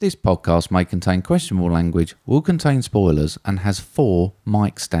This podcast may contain questionable language, will contain spoilers, and has 4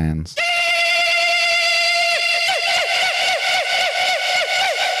 mic stands.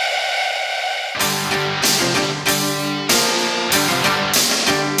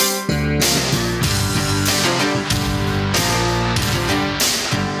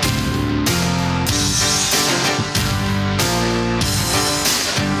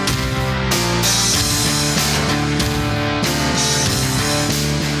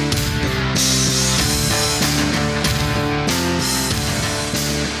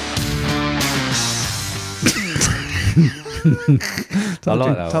 I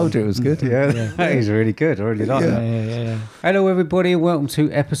like that. Told you it was good. Yeah, that is really good. I really like that. Yeah. Hello, everybody, and welcome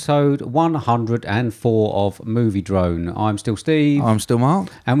to episode 104 of Movie Drone. I'm still Steve. I'm still Mark.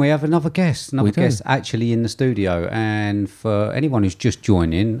 And we have another guest. We do. Actually in the studio. And for anyone who's just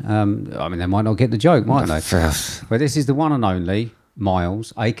joining, they might not get the joke, might they? But this is the one and only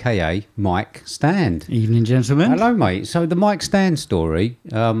Miles, a.k.a. Mike Stand. Evening, gentlemen. Hello, mate. So the Mike Stand story,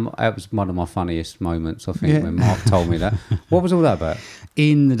 that was one of my funniest moments, I think, when Mark told me that. What was all that about?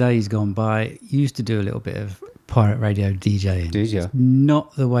 In the days gone by, used to do a little bit of pirate radio DJing. Did you?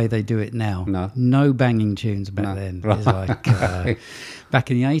 Not the way they do it now. No banging tunes back then. Right. It's like back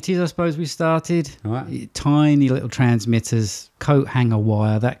in the 80s, I suppose we started. Right. Tiny little transmitters, coat hanger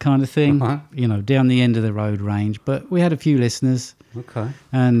wire, that kind of thing. Right. You know, down the end of the road range. But we had a few listeners. Okay.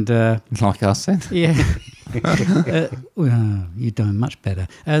 And Like I said. yeah, well, you're doing much better.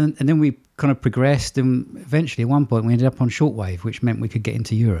 And then we kind of progressed, and eventually, at one point, we ended up on shortwave, which meant we could get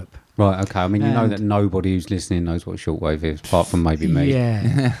into Europe. Right, okay. I mean, you know that nobody who's listening knows what shortwave is, apart from maybe me.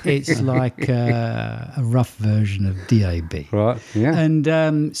 Yeah, it's like a rough version of DAB. Right, yeah.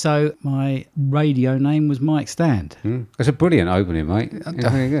 And so my radio name was Mike Stand. It's a brilliant opening, mate. It's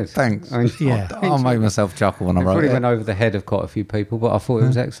really good. Thanks. I mean, Yeah. I'll make myself chuckle when I it wrote probably it. went over the head of quite a few people, but I thought it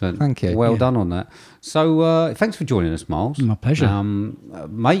was excellent. Thank you. Well Yeah. done on that. So, thanks for joining us, Miles. My pleasure.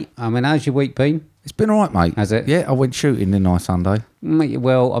 Mate, I mean, how's your week been? It's been all right, mate. Has it? Yeah, I went shooting, didn't I, Sunday? Mate,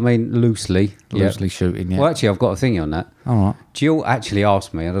 well, I mean, loosely. Loosely shooting, yeah. Well, actually, I've got a thingy on that. All right. Jill actually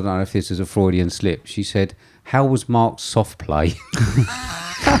asked me, I don't know if this is a Freudian slip, she said, how was Mark's soft play?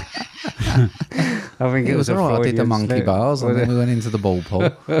 I think It was a all right. I did the Freudian monkey slip. bars and then we went into the ball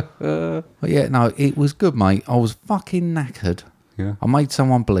pool. But yeah, no, it was good, mate. I was fucking knackered. Yeah. I made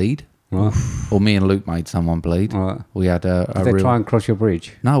someone bleed. Right. Or me and Luke made someone bleed. Right. We had a Did they real... try and cross your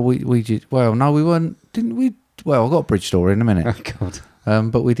bridge? No, we did... Well, no, we weren't... Didn't we... Well, I've got a bridge story in a minute. Oh,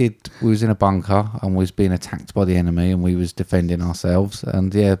 God. But we was in a bunker and was being attacked by the enemy and we was defending ourselves.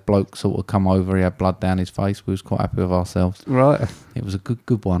 And yeah, bloke sort of come over, he had blood down his face. We was quite happy with ourselves. Right. It was a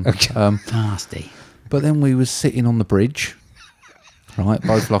good one. Okay. Nasty. But then we was sitting on the bridge, right?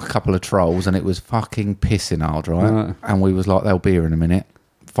 Both like a couple of trolls, and it was fucking pissing hard, right? Right. And we was like, they'll be here in a minute.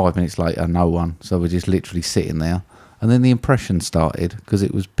 5 minutes later, no one. So we're just literally sitting there. And then the impression started because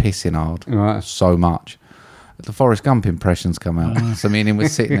it was pissing hard Right. so much. The Forrest Gump impressions come out. So me and him were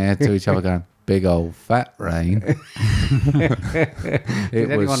sitting there to each other going, big old fat rain. It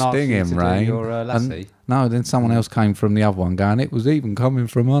anyone was ask you stinging to do rain. your, lassie? And, no, then someone else came from the other one going, it was even coming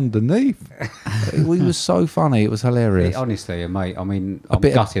from underneath. We was so funny. It was hilarious. Honestly, mate, I mean, I'm bit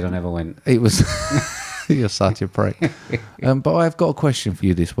of- gutted I never went. It was... You're such a prick. But I've got a question for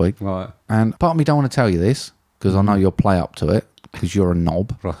you this week. Right. And part of me don't want to tell you this because I know you'll play up to it because you're a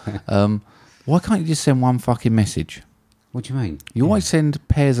knob. Right. Why can't you just send one fucking message? What do you mean? You always send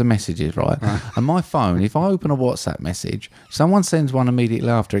pairs of messages, right? And my phone, if I open a WhatsApp message, someone sends one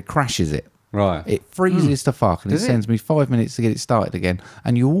immediately after, it crashes it. Right. It freezes to fuck and Does it it? sends me 5 minutes to get it started again.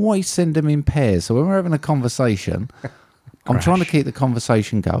 And you always send them in pairs. So when we're having a conversation, I'm trying to keep the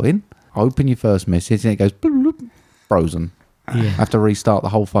conversation going. Open your first message and it goes bloop, bloop, frozen. Yeah. I have to restart the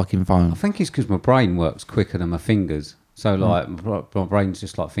whole fucking phone. I think it's because my brain works quicker than my fingers. So, like, my brain's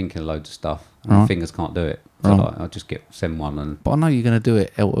just, like, thinking loads of stuff. And my fingers can't do it. So, like, I'll just send one and... But I know you're going to do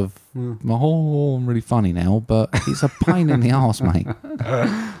it out of my whole... I'm really funny now, but it's a pain in the arse, mate.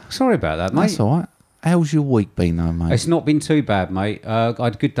 Sorry about that, mate. That's all right. How's your week been, though, mate? It's not been too bad, mate. I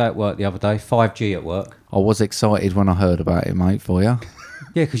had a good day at work the other day. 5G at work. I was excited when I heard about it, mate, for you.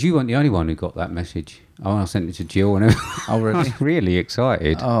 Yeah, because you weren't the only one who got that message. Oh, I sent it to Jill and everything. Oh, I really? was really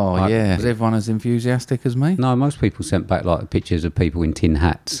excited. Oh, yeah. Was everyone as enthusiastic as me? No, most people sent back like pictures of people in tin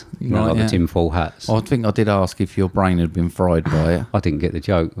hats, Right, like yeah. the tinfoil hats. I think I did ask if your brain had been fried by it. I didn't get the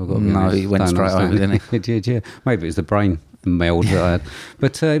joke. I've got to be No, honest. he went Don't straight over, understand didn't it. It did, yeah. Maybe it was the brain. meld that I had.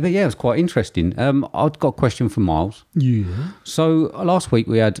 But yeah, it was quite interesting. I've got a question for Miles. Yeah. So last week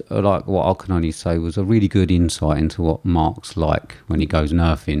we had like what I can only say was a really good insight into what Mark's like when he goes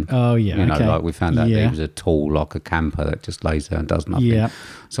nerfing. Oh, yeah, You know, okay. like we found out that Yeah. he was a tool, like a camper that just lays there and does nothing. Yeah.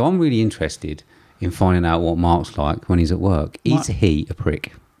 So I'm really interested in finding out what Mark's like when he's at work. Is he a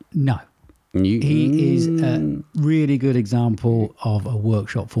prick? No. He is a really good example of a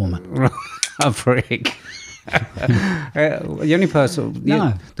workshop foreman. A prick. The only person,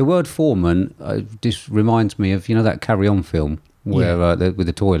 No. the word foreman just reminds me of that Carry On film where with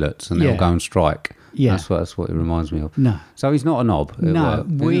the toilets and they'll Yeah. go and strike. Yeah. That's what it reminds me of. No. So he's not a knob. at No,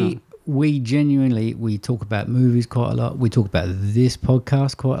 work. we genuinely, we talk about movies quite a lot. We talk about this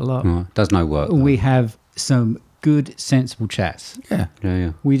podcast quite a lot. Right. Does no work. Though. We have some good, sensible chats. Yeah.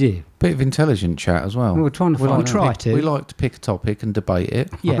 Yeah. We do. Bit of intelligent chat as well. Well, we're trying to We find like out. try pick- to. We like to pick a topic and debate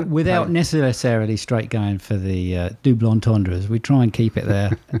it. Yeah, without necessarily straight going for the double entendres. We try and keep it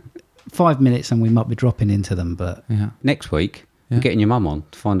there. 5 minutes and we might be dropping into them, but Yeah. Next week, you're getting your mum on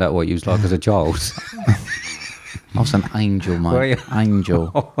to find out what you was like as a child. I was an angel, mate. Were you? Angel.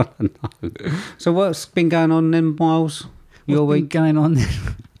 I want to know. So what's been going on then, Miles? Your what's been week? going on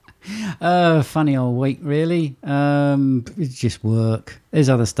then? Funny old week, really. It's just work. There's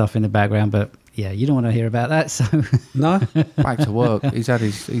other stuff in the background, but yeah, you don't want to hear about that. So No? Back to work. He's had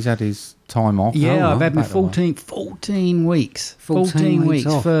his time off. yeah, Oh, I've had my back to work. 14 weeks. 14 14 weeks weeks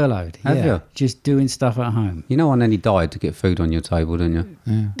off. furloughed. Have yeah, you? just doing stuff at home. You know, I nearly died to get food on your table, didn't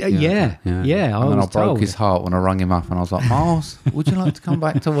you? Yeah. Yeah. I And then I was broke told. his heart when I rang him up and I was like, Miles, would you like to come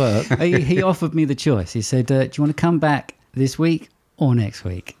back to work? he offered me the choice. He said, do you want to come back this week or next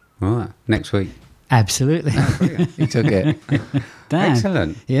week? Right. Next week. Absolutely. He took it. Damn.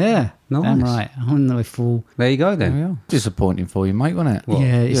 Excellent. Yeah. Nice. Damn right. I'm no fool. There you go then. There we are. Disappointing for you, mate, wasn't it?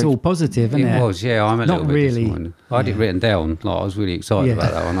 Yeah, it's all positive, isn't it? It was, yeah. I'm a Not little bit really. disappointed. I had it written down. Like I was really excited Yeah.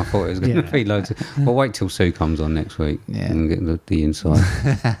 about that one. I thought it was going to Yeah. be loads. Well, wait till Sue comes on next week Yeah. and get the insight.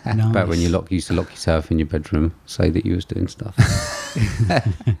 Nice. About when you used to lock yourself in your bedroom, say that you was doing stuff.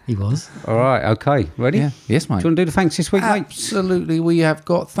 He was. All right, okay, ready? Yeah. Yes, mate. Do you want to do the thanks this week, mate? Absolutely, we have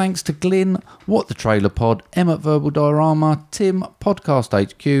got thanks to Glyn, What the Trailer Pod, Emmett Verbal Diorama, Tim, Podcast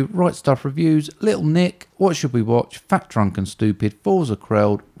HQ, Right Stuff Reviews, Little Nick, What Should We Watch, Fat Drunk and Stupid, Forza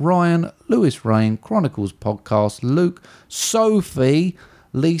Kreld, Ryan, Lewis Rain, Chronicles Podcast, Luke, Sophie,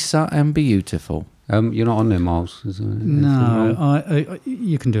 Lisa, and Beautiful. You're not on there, Miles. Is there anything No, wrong?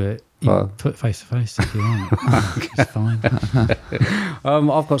 you can do it. You Well- can put face to face if you want. It's fine.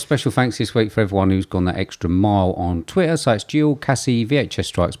 I've got special thanks this week for everyone who's gone that extra mile on Twitter. So it's Jill, Cassie, VHS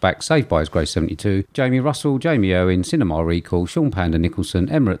Strikes Back, Saved by His Grace 72, Jamie Russell, Jamie Owen, Cinema Recall, Sean Panda Nicholson,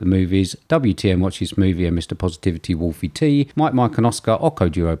 Emma at the Movies, WTM Watches Movie and Mr. Positivity Wolfie T, Mike and Oscar,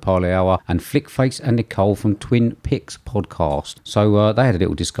 Occo Duro Parley Hour, and Flickface and Nicole from Twin Picks Podcast. So they had a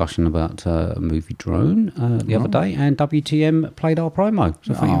little discussion about a movie Drone the other day, and WTM played our promo.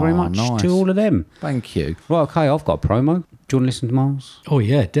 So thank you very Oh, much nice. to all of them. Thank you. Right, okay, I've got a promo. Do you want to listen to Miles? Oh,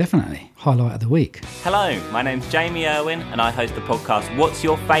 yeah, definitely. Highlight of the week. Hello, my name's Jamie Irwin and I host the podcast What's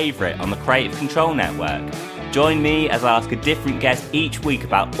Your Favourite on the Creative Control Network. Join me as I ask a different guest each week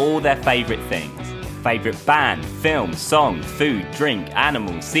about all their favourite things. Favourite band, film, song, food, drink,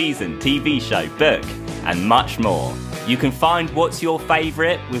 animal, season, TV show, book, and much more. You can find What's Your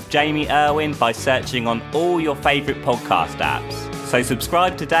Favourite with Jamie Irwin by searching on all your favourite podcast apps. So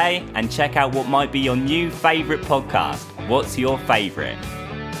subscribe today and check out what might be your new favourite podcast. What's Your Favourite?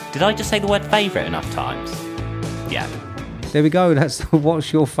 Did I just say the word favourite enough times? Yeah. There we go. That's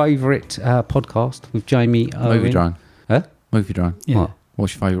What's Your Favourite podcast with Jamie Owen. Movie Drone. Huh? Movie Drone. Yeah. What?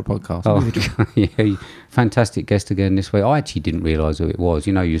 What's your favourite podcast? Oh, yeah. Fantastic guest again this week. I actually didn't realise who it was.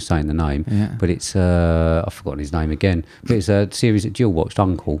 You know, you were saying the name, Yeah. but it's I've forgotten his name again. But it's a series that Jill watched.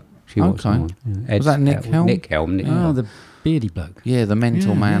 Uncle. She watched Okay. that one. Yeah. Was that Nick Helm? Nick Helm. Nick Oh, Helm. the beardy bloke. Yeah, the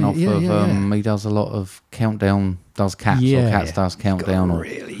mental Yeah, man yeah, off yeah, of, yeah. he does a lot of countdown, does cats, or Yeah. cats does countdown. Or,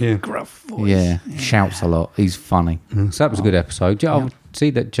 Really gruff voice. yeah, shouts a lot. He's funny. So that was a good episode. I see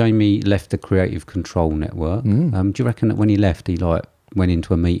that Jamie left the Creative Control Network. Do you reckon that when he left, he went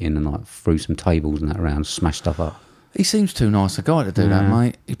into a meeting and threw some tables and that around, smashed stuff up? He seems too nice a guy to do that,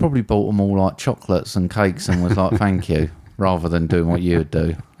 mate. He probably bought them all like chocolates and cakes and was like, thank you, rather than doing what you would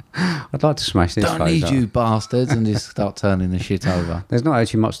do. I'd like to smash this Don't face need up. you bastards, and just start turning the shit over. There's not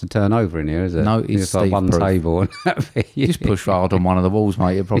actually much to turn over in here, is there? No, it's just like one Steve-proof. table. And that'd be Just push hard on one of the walls,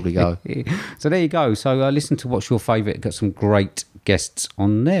 mate. It'll probably go. So there you go. So listen to What's Your Favourite. Got some great guests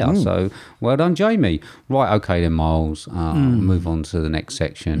on there. So well done, Jamie. Right, okay then, Miles. Move on to the next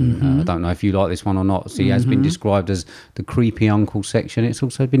section. I don't know if you like this one or not. So he has been described as the creepy uncle section. It's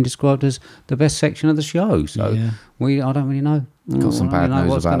also been described as the best section of the show. So I don't really know. Got some bad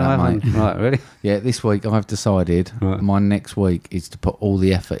news about that, mate. Right, really? Yeah, this week I've decided my next week is to put all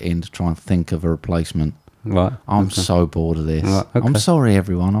the effort in to try and think of a replacement. Right. I'm so bored of this. Right, okay. I'm sorry,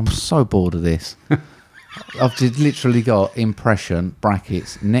 everyone. I'm so bored of this. I've just literally got impression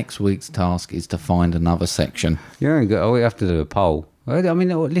brackets. Next week's task is to find another section. Yeah, we have to do a poll. I mean,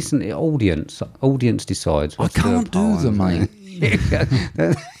 listen, the audience decides. I can't do them, mate.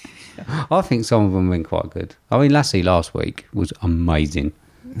 I think some of them have been quite good. I mean, Lassie last week was amazing.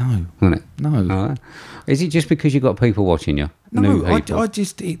 No, Wasn't it? no. Is it just because you've got people watching you? New No, people? I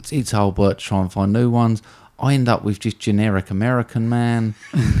just it's hard work to try and find new ones. I end up with just generic American man.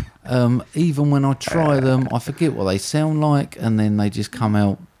 Even when I try them, I forget what they sound like, and then they just come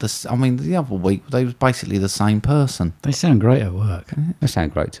out. I mean, the other week they was basically the same person. They sound great at work. They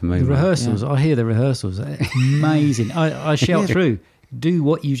sound great to me. The mate. rehearsals, I hear the rehearsals. Amazing. I shout through. Do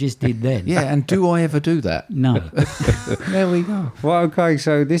what you just did then. Yeah, and do I ever do that? No. There we go. Well, okay,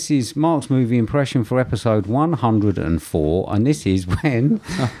 so this is Mark's movie impression for episode 104, and this is when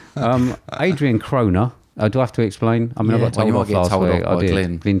Adrian Kroner. Do I have to explain? I mean, I got Well, told you might off get last told week. off by I did.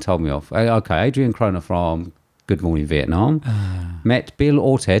 Glenn. Glenn told me off. Okay, Adrian Kroner from Good Morning Vietnam met Bill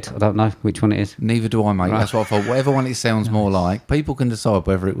or Ted. I don't know which one it is. Neither do I, mate. That's what I thought. Whatever one it sounds more like, people can decide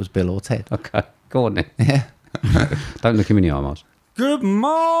whether it was Bill or Ted. Okay, go on then. Yeah. Don't look him in the eye, Miles. Good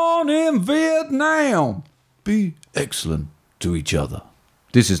morning, Vietnam. Be excellent to each other.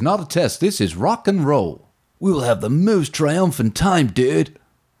 This is not a test. This is rock and roll. We will have the most triumphant time, dude.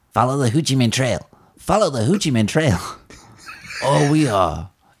 Follow the Ho Chi Minh Trail. Follow the Ho Chi Minh Trail. All we are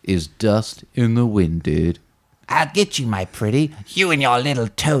is dust in the wind, dude. I'll get you, my pretty. You and your little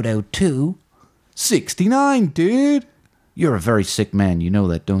Toto, too. 69, dude. You're a very sick man. You know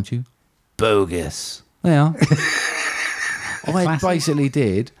that, don't you? Bogus. Yeah. I basically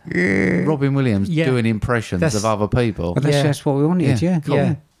did Robin Williams doing impressions of other people. Well, that's what we wanted, Yeah, yeah. cool.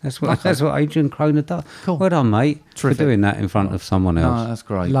 Yeah. That's what Adrian Kroner does. Cool. Well done, mate, Terrific. for doing that in front of someone No, else. that's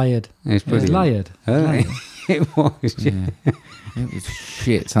great. Layered. It's brilliant. Layered. It was. Yeah. It was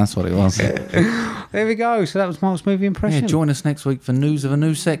shit. That's what it was. There we go. So that was Mark's movie impression. Yeah, join us next week for news of a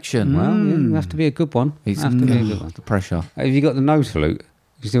new section. Well, yeah, it has to be a good one. It's Has to be a good one. the pressure. Have you got the nose flute?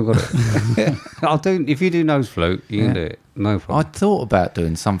 You still got it? I'll do. If you do nose flute, you can do it. No I problem. thought about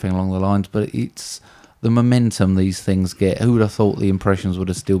doing something along the lines, but it's the momentum these things get. Who would have thought the impressions would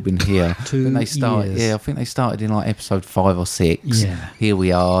have still been here? 2 When they started, years. I think they started in like episode 5 or 6. Yeah. Here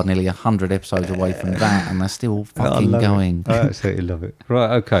we are, nearly 100 episodes away from that, and they're still fucking going. I absolutely love it.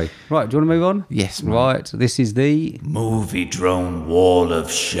 Right. Okay. Right. Do you want to move on? Yes, mate. Right. This is the. Movie Drone Wall of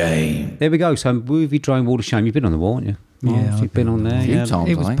Shame. There we go. So movie Drone Wall of Shame. You've been on the wall, haven't you? Yeah, You've been on there. A few yeah. times.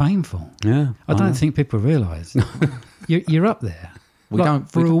 It was mate. painful. Yeah. I don't think people realise. You're up there. We don't-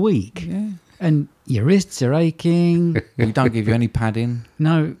 for we a don't- week. Yeah. And your wrists are aching. We don't give you any padding.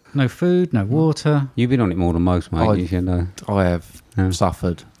 No food, no water. You've been on it more than most, mate. I- You should know. I have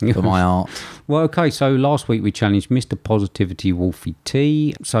suffered for my art. Well, okay, so last week we challenged Mr. Positivity Wolfie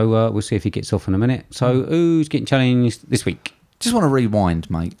T. So we'll see if he gets off in a minute. So who's getting challenged this week? Just want to rewind,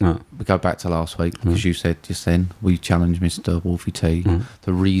 mate. Right. We go back to last week because you said just then we challenged Mr. Wolfie T.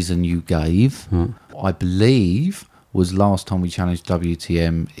 The reason you gave, I believe, was last time we challenged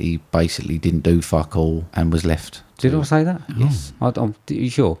WTM. He basically didn't do fuck all and was left. Did I say that? Yes. Are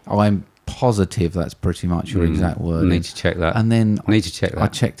you sure? I'm positive that's pretty much your exact word. Need to check that. And then I need to check that. I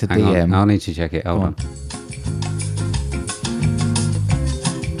checked a Hang on. DM. I'll need to check it. Hold Go on.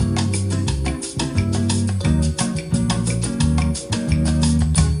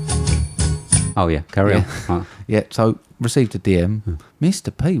 Oh, yeah. Carry on. Right. Yeah, so received a DM.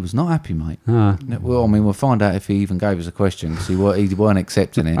 Mr. P was not happy, mate. Well, I mean, we'll find out if he even gave us a question because he weren't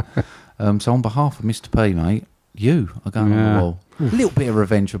accepting it. So on behalf of Mr. P, mate, you are going on the wall. A little bit of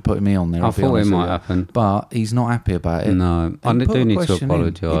revenge for putting me on there. I I'll be thought it honest with might you. happen. But he's not happy about it. No, I He put do a need to question in.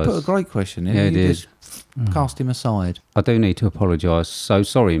 apologise. He put a great question in. Yeah, and he you did. just cast him aside. I do need to apologise. So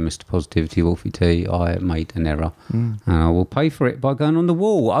sorry, Mr. Positivity Wolfie T. I made an error. And I will pay for it by going on the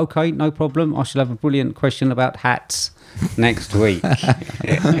wall. Okay, no problem. I shall have a brilliant question about hats next week. Okay,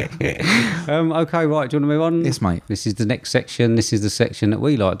 right. Do you want to move on? Yes, mate. This is the next section. This is the section that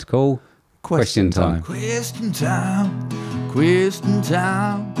we like to call Question Time. Question time. Question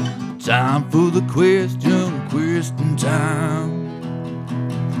time. Time for the question. Question time.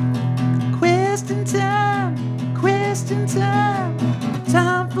 Question time. Question time.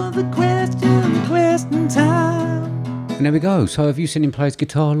 Time for the question. Question time. And there we go. So have you seen him play his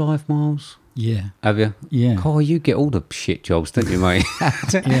guitar live, Miles? Yeah. Have you? Yeah. Carl, you get all the shit jobs, don't you, mate?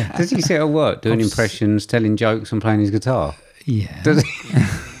 Yeah. Does he sit at work doing impressions, telling jokes and playing his guitar? Yeah. Does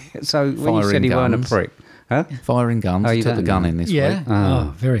he? So when you said Firing he weren't a guns. prick, huh? Firing guns. Oh, He you took the don't gun know. in this Yeah. week.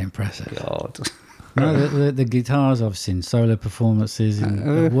 Oh, very impressive. God. No, the guitars I've seen, solo performances in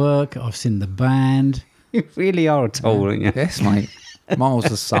at work. I've seen the band. You really are a tool, aren't you? Yes, mate. Miles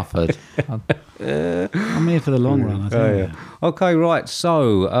has suffered. I'm here for the long run, I tell you. Okay, right.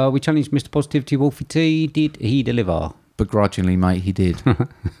 So we challenged Mr. Positivity Wolfie T. Did he deliver? Begrudgingly, mate, he did.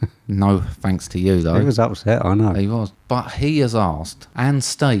 No thanks to you, though. He was upset, I know. He was. But he has asked and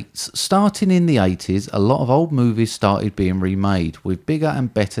states, starting in the 80s, a lot of old movies started being remade with bigger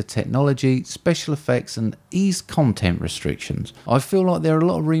and better technology, special effects and eased content restrictions. I feel like there are a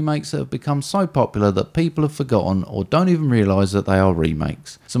lot of remakes that have become so popular that people have forgotten or don't even realise that they are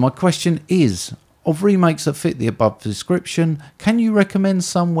remakes. So my question is, of remakes that fit the above description, can you recommend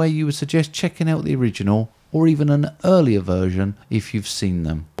some where you would suggest checking out the original or even an earlier version if you've seen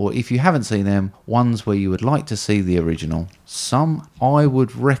them? Or if you haven't seen them, ones where you would like to see the original. Some I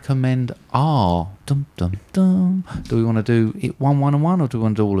would recommend are... Dum, dum, dum. Do we want to do it one and one, or do we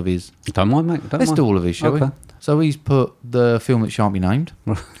want to do all of his? Don't mind, mate. Don't Let's mind. do all of his, shall we? Okay. So he's put the film that shan't be named.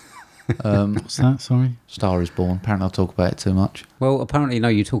 What's that? Sorry. Star is Born. Apparently I'll talk about it too much. Well, apparently, no,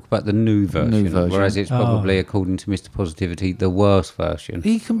 you talk about the new version. Whereas it's probably, according to Mr. Positivity, the worst version.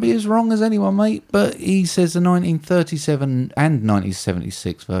 He can be as wrong as anyone, mate, but he says the 1937 and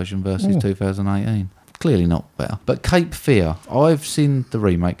 1976 version versus 2018. Clearly not better. But Cape Fear. I've seen the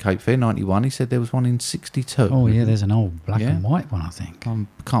remake, Cape Fear, 91. He said there was one in 62. Oh, yeah, there's an old black Yeah. and white one, I think.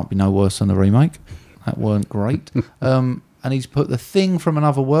 Can't be no worse than the remake. That weren't great. And he's put The Thing from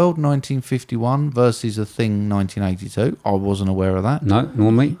Another World, 1951, versus The Thing, 1982. I wasn't aware of that. No,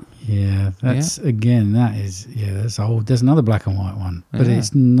 nor me. Yeah, that's, again, that's old. There's another black and white one, but Yeah.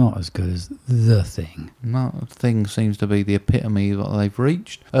 it's not as good as The Thing. No, The Thing seems to be the epitome of what they've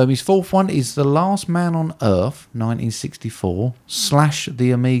reached. His fourth one is The Last Man on Earth, 1964, /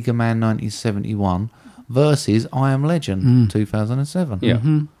 The Omega Man, 1971, versus I Am Legend, 2007. Yeah.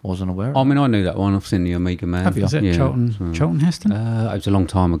 Wasn't aware of I mean, I knew that one. I've seen the Omega Man. Have you? Is it Yeah, Charlton Heston? it was a long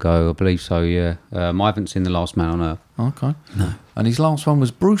time ago, I believe so, yeah. I haven't seen The Last Man on Earth. Okay. No. And his last one was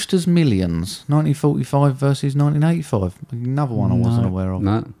Brewster's Millions, 1945 versus 1985. Another one I wasn't aware of.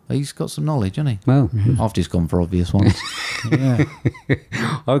 No. He's got some knowledge, hasn't he? Well, I've just gone for obvious ones. Yeah.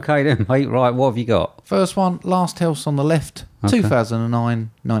 okay then, mate. Right, what have you got? First one, Last House on the Left,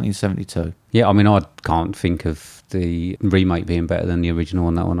 2009, 1972. Yeah, I mean, I can't think of the remake being better than the original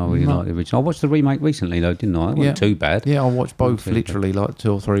on that one. I really like the original. I watched the remake recently, though, didn't I? It wasn't too bad. Yeah, I watched both too bad. literally like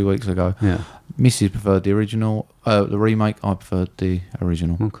 2 or 3 weeks ago. Yeah. Mrs. preferred the original, the remake. I preferred the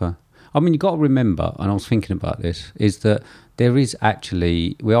original. Okay. I mean, you've got to remember, and I was thinking about this, is that there is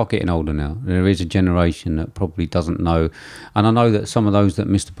actually, we are getting older now, there is a generation that probably doesn't know, and I know that some of those that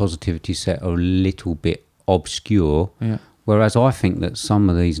Mr. Positivity set are a little bit obscure, Yeah. whereas I think that some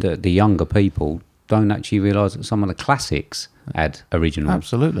of these, the younger people, don't actually realise that some of the classics had originals.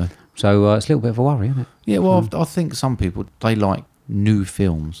 Absolutely. So it's a little bit of a worry, isn't it? Yeah, well, I think some people, they like new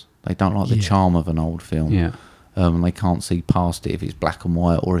films. They don't like the charm of an old film. Yeah. They can't see past it if it's black and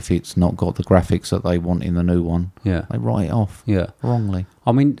white or if it's not got the graphics that they want in the new one. Yeah. They write it off Yeah. wrongly.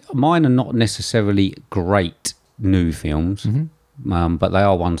 I mean, mine are not necessarily great new films, but they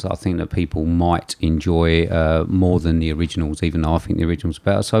are ones that I think that people might enjoy more than the originals, even though I think the originals are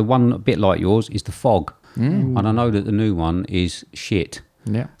better. So one a bit like yours is The Fog. And I know that the new one is shit.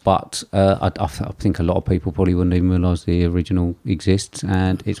 Yeah. But I think a lot of people probably wouldn't even realise the original exists,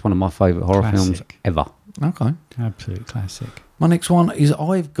 and it's one of my favourite horror films Classic. ever. Okay. Absolute classic. My next one is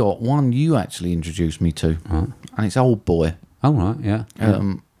I've got one you actually introduced me to, and it's Old Boy. Oh, right, yeah.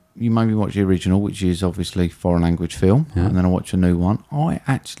 You made me watch the original, which is obviously foreign language film, and then I watch a new one. I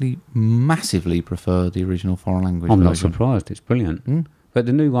actually massively prefer the original foreign language I'm not version. surprised. It's brilliant. But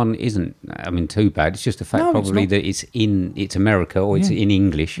the new one isn't, I mean, too bad. It's just the fact No, it's probably not. that it's America or it's in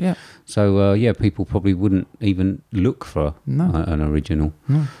English. Yeah. So, people probably wouldn't even look for an original.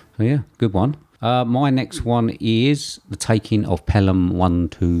 No. So, yeah, good one. My next one is The Taking of Pelham 1,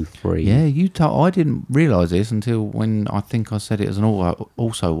 2, 3. Yeah, I didn't realise this until when I think I said it as an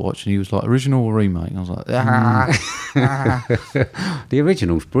also watch, and he was like, original or remake? And I was like, The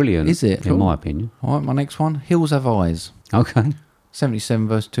original's brilliant. Is it? In Cool. my opinion. All right, my next one, Hills Have Eyes, Okay. 77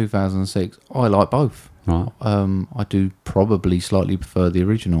 versus 2006. I like both. Right. I do probably slightly prefer the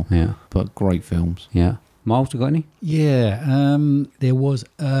original, Yeah. but great films. Yeah. Miles, you got any? Yeah, there was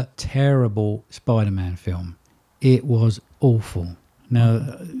a terrible Spider-Man film. It was awful. Now,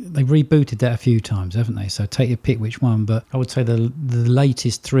 they've rebooted that a few times, haven't they? So take your pick which one. But I would say the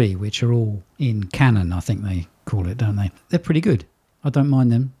latest 3, which are all in canon, I think they call it, don't they? They're pretty good. I don't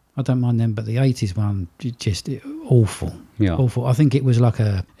mind them. But the 80s one, just awful. Yeah. Awful. I think it was like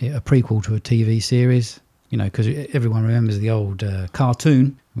a prequel to a TV series, you know, because everyone remembers the old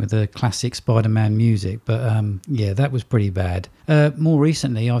cartoon with the classic Spider-Man music. But, yeah, that was pretty bad. More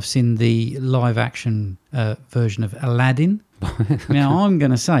recently, I've seen the live-action version of Aladdin. Now, I'm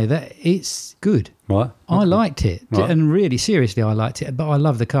going to say that it's good. Right. I liked it. Right. And really, seriously, I liked it. But I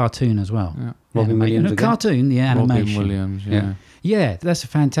love the cartoon as well. Yeah. Robin Williams The again? cartoon, the animation. Robin Williams, Yeah. Yeah, that's a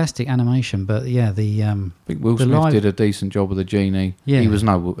fantastic animation. But, yeah, the... I think Will The Smith live- did a decent job with the genie. Yeah. He was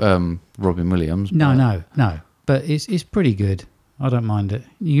no Robin Williams. No. But it's pretty good. I don't mind it.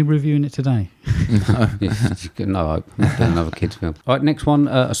 You reviewing it today? No hope. Not doing another kids film. All right, next one,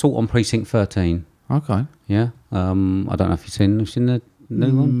 Assault on Precinct 13. Okay. Yeah. I don't know if you've seen the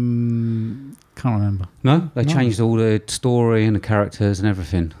new one. Can't remember. No, they changed all the story and the characters and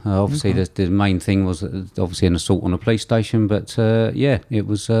everything. Obviously, the main thing was obviously an assault on a police station, but yeah, it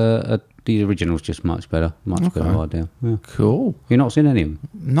was the original's just much better, better idea. Yeah. Cool. You've not seen any of them?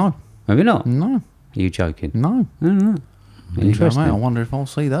 No. Have you not? No. Are you joking? No. Interesting. I wonder if I'll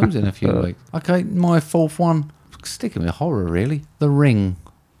see those in a few weeks. Okay, my fourth one, sticking with horror really. The Ring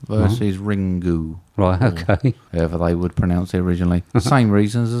versus Ringu. Right. Okay. However they would pronounce it originally. Same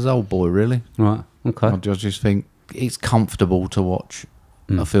reasons as Old Boy, really. Right. Okay. I just think it's comfortable to watch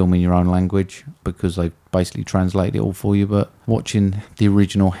a film in your own language because they basically translate it all for you. But watching the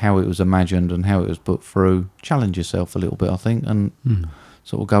original, how it was imagined and how it was put through, challenge yourself a little bit, I think, and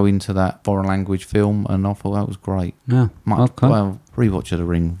sort of go into that foreign language film. And I thought that was great. Yeah. Okay. Well, rewatch of The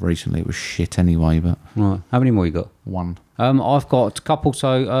Ring recently. It was shit anyway, but Right. How many more you got? one. I've got a couple.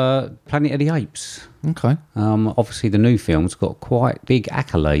 So, Planet of the Apes. Okay. Obviously, the new film's got quite big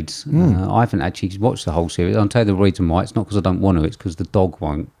accolades. I haven't actually watched the whole series. I'll tell you the reason why. It's not because I don't want to. It's because the dog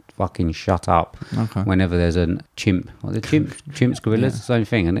won't fucking shut up. Okay. Whenever there's a chimp, like the chimps, gorillas, the same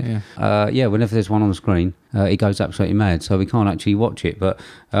thing, isn't it? Yeah. Yeah. Whenever there's one on the screen, he goes absolutely mad. So we can't actually watch it. But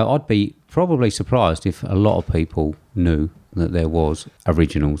I'd be probably surprised if a lot of people knew that there was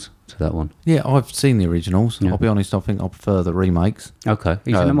originals to that one. Yeah, I've seen the originals. Yeah. I'll be honest, I think I prefer the remakes. Okay.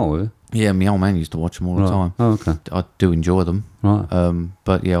 You seen them all, have you? Yeah, my old man used to watch them all the time. Oh, okay. I do enjoy them. Right.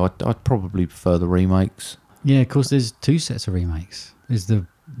 But yeah, I'd probably prefer the remakes. Yeah, of course, there's 2 sets of remakes. There's the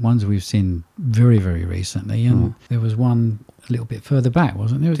ones we've seen very, very recently, and there was one a little bit further back,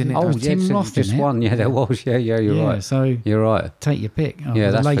 wasn't there? Didn't it? There Oh, was yeah, Tim so Roth just in it. one. Yeah, there was. Yeah, you're right. So You're right. take your pick. Yeah,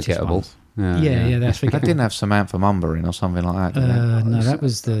 the that's latest forgettable. ones. Yeah, That's They forgettable. didn't have Samantha Mumber in or something like that, did they? No, that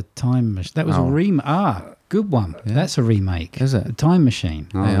was the Time Machine. That was a Oh. remake. Good one. That's a remake. Is it? The Time Machine.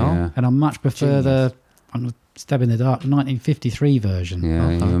 Oh, They are. yeah. And I much prefer I'm going to stab in the dark, 1953 version.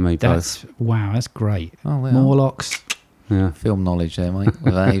 Yeah, you and me both. That's great. Oh, yeah. Morlocks. Yeah. Film knowledge there, mate,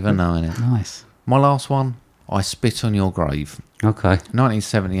 without even knowing it. Nice. My last one, I Spit on Your Grave. Okay.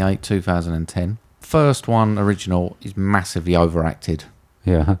 1978, 2010. First one, original, is massively overacted.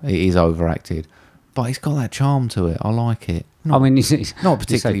 Yeah. It is overacted. But it's got that charm to it. I like it. I mean, it's Not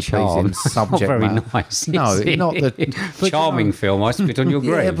particularly you say charm. pleasing subject Not very matter. nice. No, is not it? the- but you charming know- film. I Spit on Your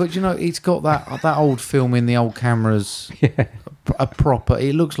Grave. Yeah, but you know, it's got that old film in the old cameras. Yeah. A proper.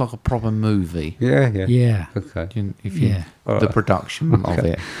 It looks like a proper movie. yeah. Yeah. Okay. If you Yeah. the production of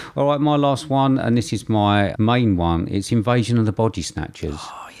it. All right, my last one, and this is my main one. It's Invasion of the Body Snatchers.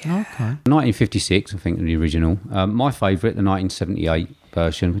 Okay. 1956, I think, the original. My favourite, the 1978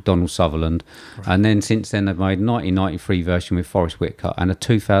 version with Donald Sutherland. And then since then, they've made a 1993 version with Forrest Whitaker and a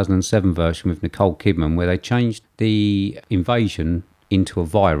 2007 version with Nicole Kidman, where they changed the invasion into a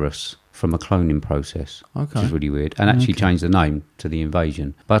virus from a cloning process, which Okay. is really weird, and actually changed the name to the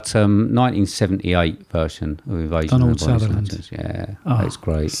Invasion. But 1978 version of Invasion Donald of the Body Sutherland. Snatchers, yeah, Oh, that's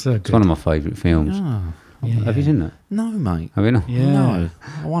great. so It's good. one of my favourite films. Oh, Yeah. Have you seen that? no, mate. Have you not? Yeah. No.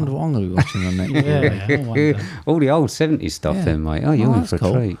 I wonder what I'm going to be watching on next. Yeah. I wonder. All the old 70s stuff Yeah. then, mate. Oh, you're in that's for a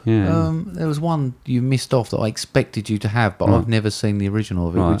cool. treat. Yeah. There was one you missed off that I expected you to have, but Right. I've never seen the original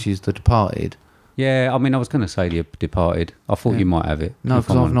of it, Right. which is The Departed. Yeah, I mean, I was going to say The Departed. I thought Yeah. you might have it. No, if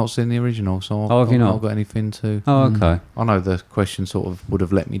because I'm I've on- not seen the original, so Oh, have you I've not? not got anything to... Oh, okay. I know the question sort of would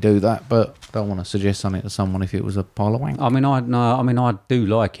have let me do that, but I don't want to suggest something to someone if it was a pile of wank. I mean, I do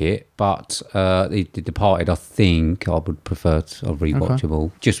like it, but The Departed, I think I would prefer to a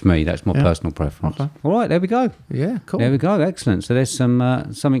rewatchable. Just me, that's my Yeah. personal preference. Okay. All right, there we go. Yeah, cool. There we go. Excellent. So there's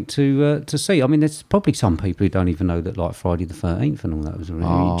something to see. I mean, there's probably some people who don't even know that, like Friday the 13th and all that was a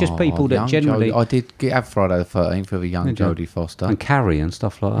really just people that young generally Jodie. I did have Friday the 13th with a young Did you? Jodie Foster. and Carrie and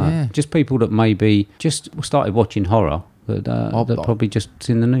stuff like that. Yeah. Just people that maybe just started watching horror But they're probably just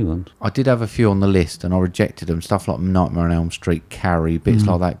in the new ones. I did have a few on the list and I rejected them. Stuff like Nightmare on Elm Street, Carrie, bits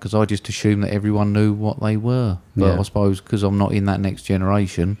like that, because I just assumed that everyone knew what they were. But Yeah. I suppose because I'm not in that next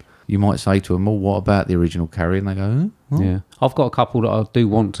generation, you might say to them, well, what about the original Carrie? And they go, What? Yeah, I've got a couple that I do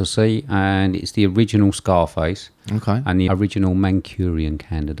want to see, and it's the original Scarface Okay. and the original Manchurian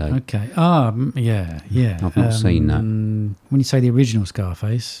Candidate. Okay. Yeah. I've not seen that. When you say the original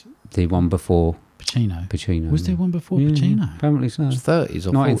Scarface, The one before Pacino. Pacino. Was there one before Yeah, Pacino? apparently so. It's 30s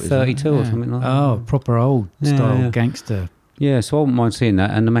or 40s. 1932 or yeah. something like that. Oh, proper old style yeah. gangster. Yeah, so I wouldn't mind seeing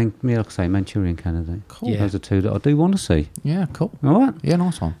that. And like I say, Manchurian Candidate. Cool. Yeah. Those are two that I do want to see. Yeah, cool. All right. Yeah,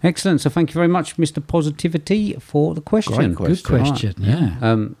 nice one. Excellent. So thank you very much, Mr. Positivity, for the question. Great question. Good question.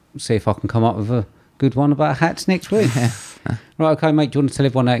 Yeah. See if I can come up with a good one about hats next week. Right, okay, mate. Do you want to tell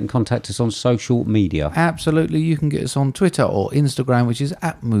everyone how they can contact us on social media? Absolutely. You can get us on Twitter or Instagram, which is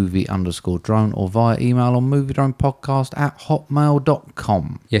 @movie_drone, or via email on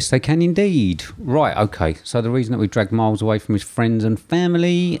moviedronepodcast@hotmail.com. Yes, they can indeed. Right, okay. So the reason that we dragged Miles away from his friends and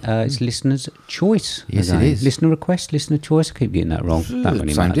family, it's listener's choice. Yes, it again. is. Listener request, listener choice. I keep getting that wrong. Don't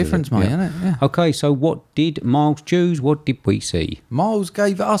really Same matter, does difference, it? mate, Yeah. isn't it? Yeah. Okay, so what did Miles choose? What did we see? Miles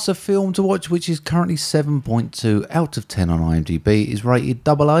gave us a film to watch, which is currently 7.2 out of 10 on IMDb. It's rated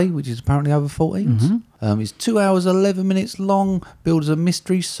AA, which is apparently over 14s. It's 2 hours 11 minutes long, billed as a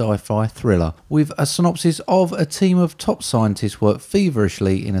mystery sci-fi thriller with a synopsis of a team of top scientists work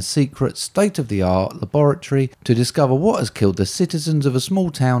feverishly in a secret state-of-the-art laboratory to discover what has killed the citizens of a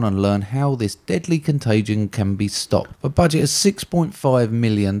small town and learn how this deadly contagion can be stopped. A budget of $6.5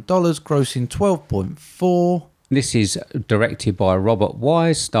 million, grossing 12.4. This is directed by Robert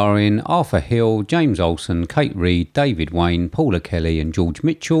Wise, starring Arthur Hill, James Olsen, Kate Reid, David Wayne, Paula Kelly and George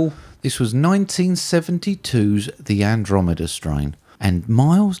Mitchell. This was 1972's The Andromeda Strain. And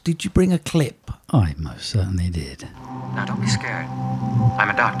Miles, did you bring a clip? I most certainly did. Now, don't be scared. I'm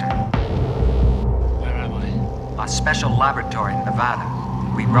a doctor. Where am I? A special laboratory in Nevada.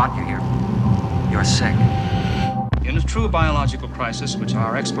 We brought you here. You're sick. In a true biological crisis, which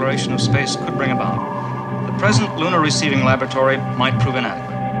our exploration of space could bring about, the present lunar receiving laboratory might prove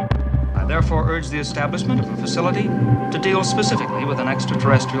inadequate. I therefore urge the establishment of a facility to deal specifically with an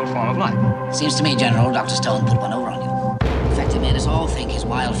extraterrestrial form of life. Seems to me, General, Dr. Stone put one over on you. In fact, he made us all think his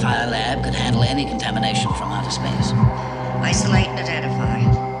wildfire lab could handle any contamination from outer space. Isolate and identify.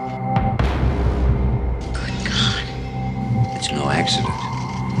 Good God. It's no accident.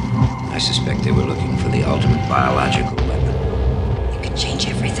 I suspect they were looking for the ultimate biological weapon. You can change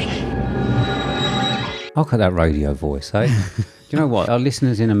everything. Look at that radio voice, eh? Do you know what? Our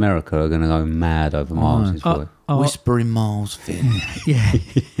listeners in America are going to go mad over Miles' voice. Whispering Miles Finn. Yeah.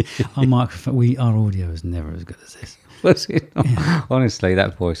 Our microphone, our audio is never as good as this. Was it? Honestly,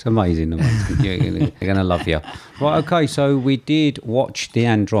 that voice, amazing. They're going to love you. Right, okay, so we did watch The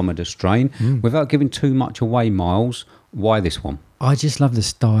Andromeda Strain. Without giving too much away, Miles, why this one? I just love the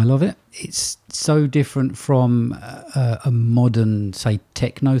style of it. It's so different from a modern, say,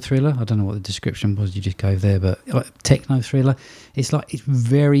 techno thriller. I don't know what the description was you just gave there, but techno thriller. It's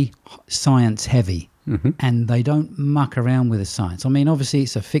very science heavy, and they don't muck around with the science. I mean, obviously,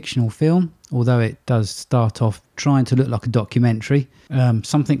 it's a fictional film, although it does start off trying to look like a documentary.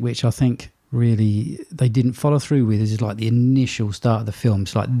 Something which I think really they didn't follow through with is like the initial start of the film.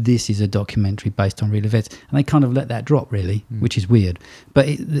 It's like, this is a documentary based on real events, and they kind of let that drop, really, which is weird. But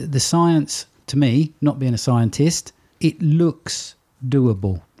the science, to me, not being a scientist, it looks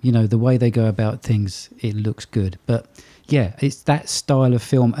doable. You know, the way they go about things, it looks good. But yeah, it's that style of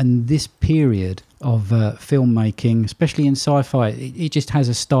film and this period of filmmaking, especially in sci-fi, it just has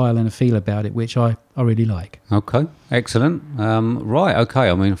a style and a feel about it, which I really like. Okay, excellent. Right,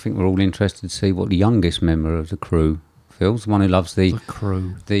 okay. I mean, I think we're all interested to see what the youngest member of the crew feels, the one who loves the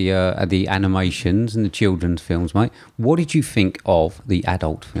crew, the animations and the children's films, mate. What did you think of the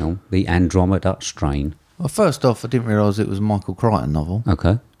adult film, The Andromeda Strain? Well, first off, I didn't realise it was a Michael Crichton novel.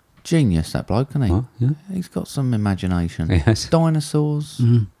 Okay. Genius, that bloke, isn't he? Oh, yeah. He's got some imagination. Yes. Dinosaurs.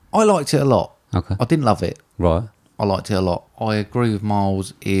 I liked it a lot. Okay. I didn't love it. Right. I liked it a lot. I agree with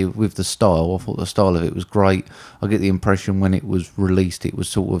Miles here with the style. I thought the style of it was great. I get the impression when it was released, it was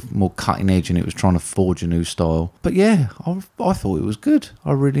sort of more cutting edge and it was trying to forge a new style. But yeah, I thought it was good.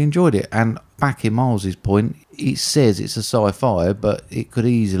 I really enjoyed it. And back in Miles's point, it says it's a sci-fi, but it could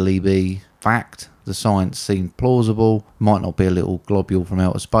easily be fact. The science seemed plausible. Might not be a little globule from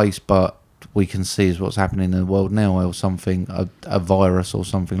outer space, but we can see is what's happening in the world now, or something, a virus or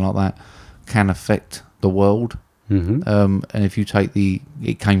something like that can affect the world. And if you take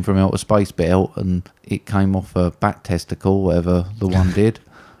it came from outer space bit out and it came off a bat testicle, whatever the one did,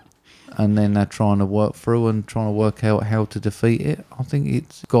 and then they're trying to work through and trying to work out how to defeat it. I think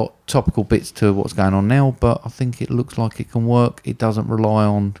it's got topical bits to what's going on now, but I think it looks like it can work. It doesn't rely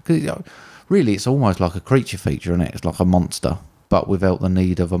on... Cause really, it's almost like a creature feature, isn't it? It's like a monster, but without the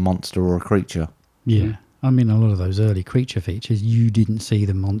need of a monster or a creature. Yeah. I mean, a lot of those early creature features, you didn't see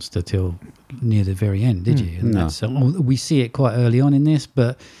the monster till near the very end, did you? And no. that's, we see it quite early on in this,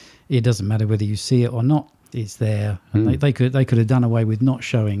 but it doesn't matter whether you see it or not. It's there. And they could have done away with not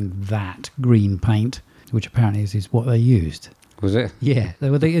showing that green paint, which apparently is what they used. Was it? Yeah.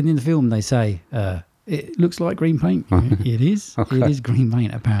 In the film, they say, it looks like green paint. It is. Okay. It is green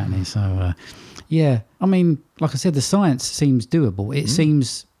paint, apparently. So, yeah. I mean, like I said, the science seems doable. It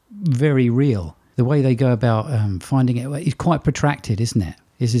seems very real. The way they go about finding it is quite protracted, isn't it?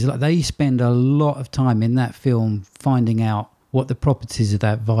 It's like they spend a lot of time in that film finding out what the properties of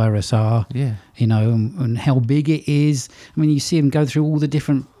that virus are, and how big it is. I mean, you see them go through all the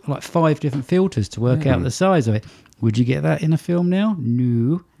different, 5 different filters to work out the size of it. Would you get that in a film now?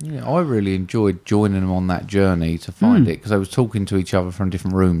 No. Yeah, I really enjoyed joining them on that journey to find it, because they was talking to each other from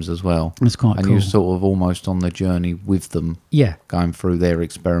different rooms as well. That's quite and cool. you were sort of almost on the journey with them, going through their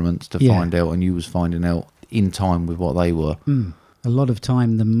experiments to find out, and you was finding out in time with what they were. A lot of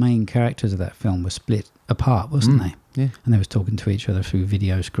time, the main characters of that film were split apart, wasn't they? Yeah. And they was talking to each other through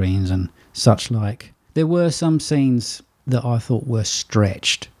video screens and such like. There were some scenes that I thought were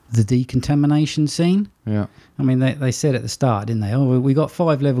stretched. The decontamination scene. Yeah. I mean, they said at the start, didn't they? Oh, we got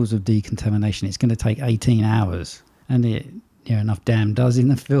 5 levels of decontamination. It's going to take 18 hours. And it, enough damn does in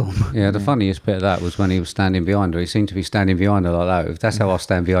the film. Yeah, the funniest bit of that was when he was standing behind her. He seemed to be standing behind her like that. That's how I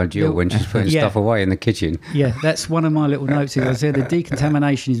stand behind Jill when she's putting stuff away in the kitchen. Yeah, that's one of my little notes here. I said the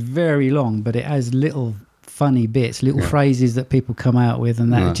decontamination is very long, but it has little funny bits, little phrases that people come out with,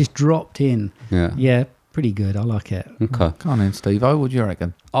 and that it just dropped in. Yeah, pretty good. I like it. Okay. Come on in, Steve-O. What do you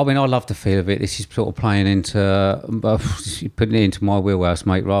reckon? I mean, I love the feel of it. This is sort of playing into, putting it into my wheelhouse,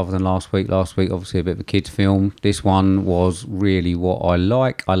 mate, rather than last week. Last week, obviously, a bit of a kid's film. This one was really what I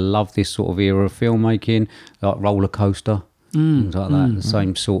like. I love this sort of era of filmmaking, like Roller Coaster, things like that. The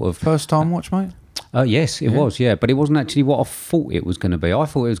same sort of... First time watch, mate? Yes, it was, but it wasn't actually what I thought it was going to be. I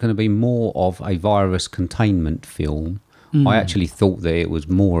thought it was going to be more of a virus containment film. I actually thought that it was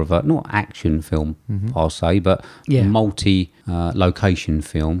more of a, not action film, I'll say, but multi-location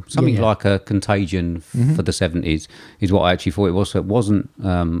film. Something like a Contagion for the 70s is what I actually thought it was. So it wasn't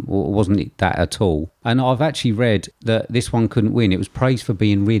that at all. And I've actually read that this one couldn't win. It was praised for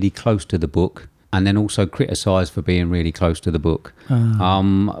being really close to the book, and then also criticised for being really close to the book,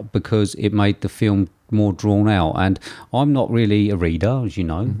 because it made the film more drawn out. And I'm not really a reader, as you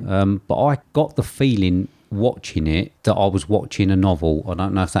know, but I got the feeling watching it that I was watching a novel. I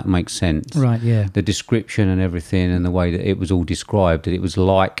don't know if that makes sense. Right, yeah. The description and everything and the way that it was all described, that it was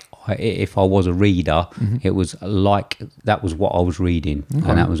like, if I was a reader, it was like that was what I was reading,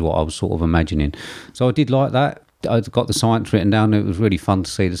 and that was what I was sort of imagining. So I did like that. I got the science written down. It was really fun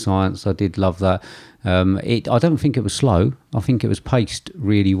to see the science. I did love that. I don't think it was slow. I think it was paced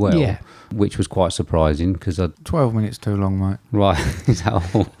really well, which was quite surprising because 12 minutes too long, mate. Right, is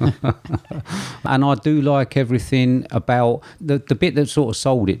that all? And I do like everything about the bit that sort of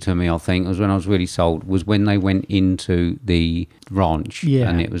sold it to me. I think was when I was really sold was when they went into the ranch,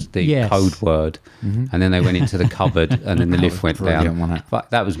 and it was the code word, and then they went into the cupboard, and then the lift went down.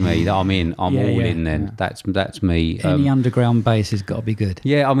 But that was me. I'm in. I'm all in. Then that's me. Any underground base has got to be good.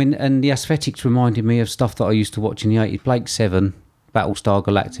 Yeah, I mean, and the aesthetics reminded me of stuff that I used to watch in the 80s. Blake Seven, Battlestar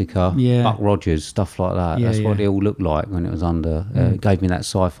Galactica, Buck Rogers, stuff like that. That's what it all looked like when it was under. It gave me that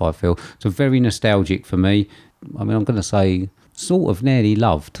sci-fi feel. So very nostalgic for me. I mean, I'm going to say sort of nearly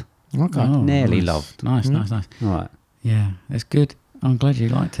loved. Okay. Nearly loved. Nice. Right. Yeah, that's good. I'm glad you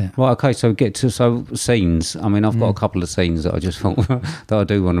liked it. Right, okay, so scenes. I mean, I've got a couple of scenes that I just thought that I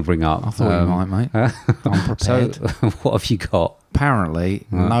do want to bring up. I thought you might, mate. I'm prepared. So, what have you got? Apparently,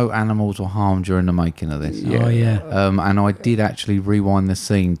 no animals were harmed during the making of this. Oh, yeah. And I did actually rewind the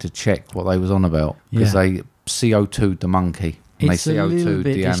scene to check what they was on about, because they CO2'd the monkey. And It's they a little CO2'd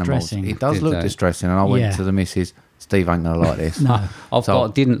bit the animals. distressing. It does Did look they? distressing. And I went to the missus, Steve ain't going to like this. No.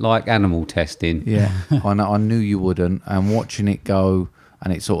 Didn't like animal testing. Yeah, I knew you wouldn't. And watching it go,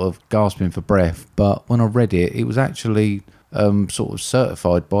 and it's sort of gasping for breath. But when I read it, it was actually sort of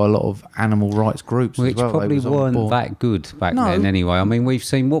certified by a lot of animal rights groups Which as well. probably weren't that good back then anyway. I mean, we've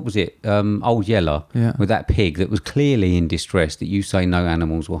seen, what was it, Old Yeller, with that pig that was clearly in distress, that you say no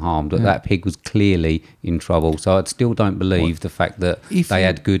animals were harmed, but that pig was clearly in trouble. So I still don't believe the fact that they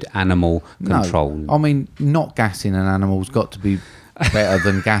had good animal control. I mean, not gassing an animal's got to be better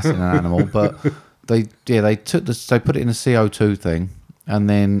than gassing an animal, but they put it in a CO2 thing, and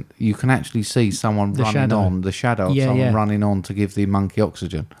then you can actually see someone The running shadow. on, the shadow of Yeah, someone yeah. running on to give the monkey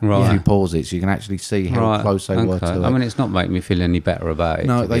oxygen. Right. If you pause it, so you can actually see how close they were to it. I mean, it's not making me feel any better about it.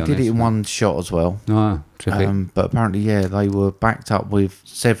 No, to be they did it honest. in one shot as well. Oh, terrific. But apparently, they were backed up with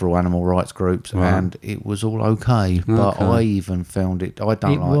several animal rights groups, Right. and it was all okay. But Okay. I even found it. I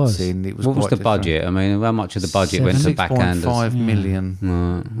don't It like was. seeing it. Was What was quite the budget? I mean, how much of the budget went to 6.5 backhanders? million.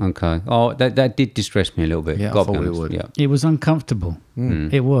 Right, okay. Oh, that did distress me a little bit. Yeah, I Gotta be thought it honest. would. Yeah. It was uncomfortable.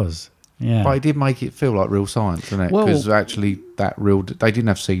 It was. Yeah. But it did make it feel like real science, didn't it? Well- Because actually, they didn't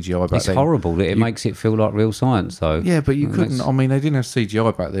have CGI back It's then. horrible that it makes it feel like real science, though. Yeah, but you It couldn't. makes- I mean, they didn't have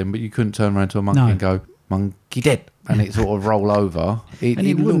CGI back then, but you couldn't turn around to a monkey No. and go, "Monkey dead," and it sort of roll over. and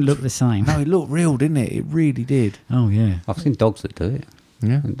it wouldn't look the same. No, it looked real, didn't it? It really did. Oh, yeah. I've seen dogs that do it.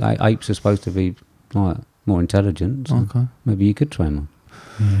 Yeah. Apes are supposed to be like more intelligent. So Okay. maybe you could train one.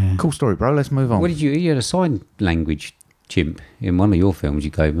 Yeah. Cool story, bro. Let's move on. What did you had a sign language chimp in one of your films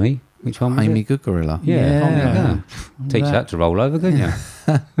you gave me. Which one was Amy it? Good Gorilla. Yeah. Yeah. Oh, yeah. Teach that to roll over, couldn't you?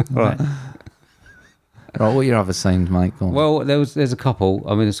 Right. Right. What are your other scenes, mate? Go on. Well, there's a couple.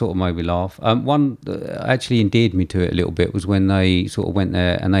 I mean, it sort of made me laugh. One that actually endeared me to it a little bit was when they sort of went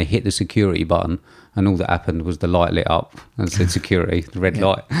there and they hit the security button, and all that happened was the light lit up and said security, the red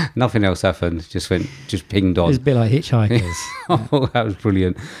light. Nothing else happened. Just pinged It was on. a bit like Hitchhikers. I thought that was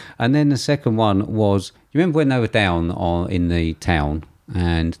brilliant. And then the second one was, you remember when they were down in the town?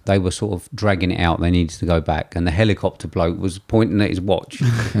 And they were sort of dragging it out. They needed to go back, and the helicopter bloke was pointing at his watch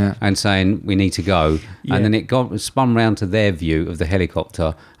and saying, "We need to go." Yeah. And then it spun round to their view of the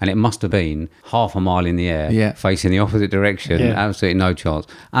helicopter, and it must have been half a mile in the air, facing the opposite direction. Yeah. Absolutely no chance.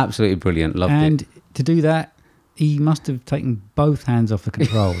 Absolutely brilliant. Loved And it. to do that, he must have taken both hands off the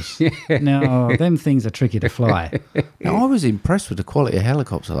controls. Now, them things are tricky to fly. Now, I was impressed with the quality of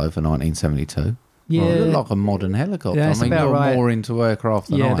helicopter though for 1972. Yeah. It looked like a modern helicopter. Yeah, that's I mean, about you're right. more into aircraft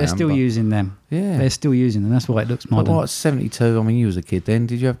than I Yeah, am. they're still but- using them. Yeah. They're still using them. That's why it looks But modern. what, 72? I mean, you was a kid then.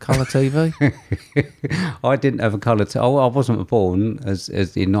 Did you have colour TV? I didn't have a colour. I wasn't born as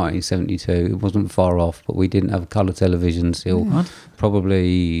in 1972. It wasn't far off, but we didn't have colour television still. What?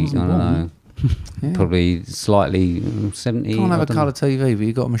 Probably I Wasn't don't born. know. Probably slightly 70. Can't have I a don't colour know. TV, but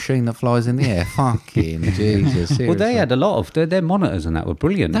you got a machine that flies in the air. Fucking Jesus. Seriously. Well, they had a lot of their monitors and that were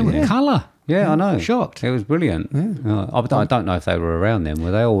brilliant. They were colour. Yeah, I know. Shocked. It was brilliant. I don't know if they were around then.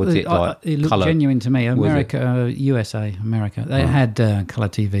 Were they, or was it like It looked colour? genuine to me. Was it? America, USA, America. They had colour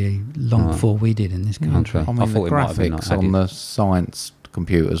TV long before we did in this country. Okay. I mean, I the thought it might have been graphics like on added. the science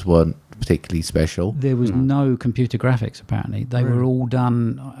computers weren't particularly special. There was no computer graphics, apparently. They were all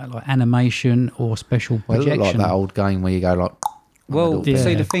done like animation or special Well, it projection. looked like that old game where you go like... Well, Yeah.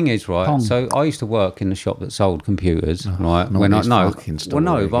 see, the thing is, right. Pong. So I used to work in the shop that sold computers, right? not When I this no, fucking well,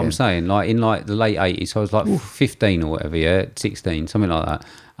 no, story but I'm again. saying, like in like the late '80s, so I was like 15 or whatever, 16, something like that.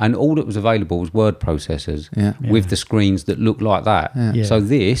 And all that was available was word processors with the screens that looked like that. Yeah. So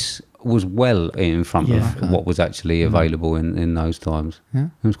this was well in front Yeah. of what was actually available in those times. Yeah.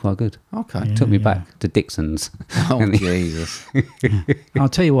 It was quite good. Okay. Took me back to Dixon's. Oh, Jesus. I'll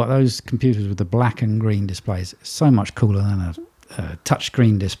tell you what, those computers with the black and green displays, so much cooler than a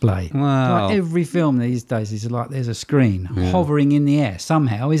touchscreen display. Wow. Like every film these days is like there's a screen hovering in the air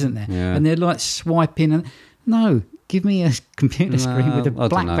somehow, isn't there? Yeah. And they're like swiping. And no, give me a computer screen No, with a I don't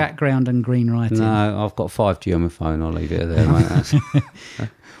black know. background and green writing. No, I've got 5G on my phone. I'll leave it there, mate. That's-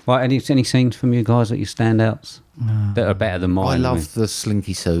 Right, any scenes from you guys that you standouts that are better than mine? I mean? love the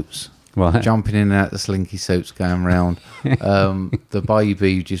slinky suits. Right. Jumping in and out the slinky suits going round. The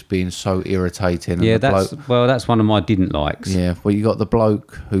baby just being so irritating. And Yeah, the bloke, that's one of my didn't likes. yeah, well, you got the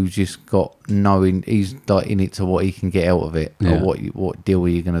bloke who's just got knowing he's like in it to what he can get out of it, Yeah. or what deal are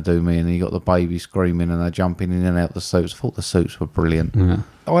you going to do me? And then you got the baby screaming and they're jumping in and out the suits. I thought the suits were brilliant. Yeah.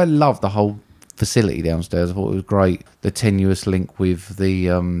 I love the whole facility downstairs. I thought it was great. The tenuous link with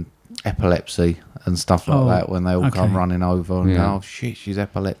the epilepsy and stuff like Oh, that when they all come okay. running over and Yeah. oh shit, she's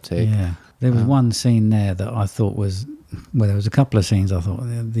epileptic. Yeah. There was one scene there that I thought was, well, there was a couple of scenes I thought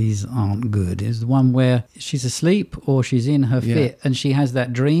these aren't good. It's the one where she's asleep or she's in her Yeah. fit and she has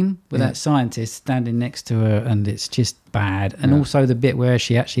that dream with Yeah. that scientist standing next to her and it's just bad. And also the bit where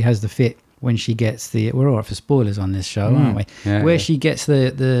she actually has the fit when she gets we're all right for spoilers on this show, aren't we? Yeah, where yeah. she gets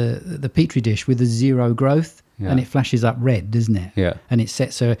the petri dish with the zero growth. Yeah. And it flashes up red, doesn't it? Yeah. And it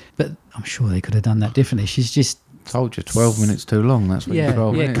sets her, but I'm sure they could have done that differently. She's just, Told you 12 minutes too long. That's what you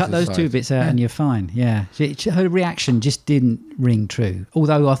 12 minutes cut is those like. two bits out and you're fine. Yeah, her reaction just didn't ring true.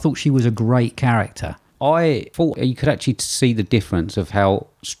 Although I thought she was a great character. I thought you could actually see the difference of how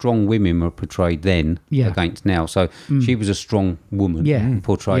strong women were portrayed then against now. So she was a strong woman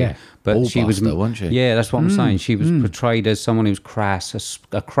portrayed, but she was, wasn't she? Yeah, that's what I'm saying. She was portrayed as someone who was crass,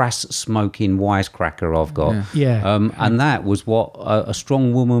 a crass smoking wisecracker. I've got, and that was what a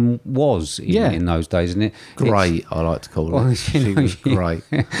strong woman was in those days, isn't it? Great, I like to call her. Well, she was great.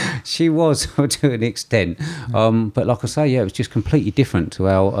 She was to an extent, but like I say, it was just completely different to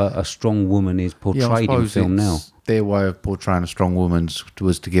how a strong woman is portrayed in film now. Their way of portraying a strong woman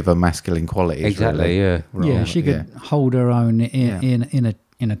was to give her masculine qualities. Exactly, really. She could hold her own in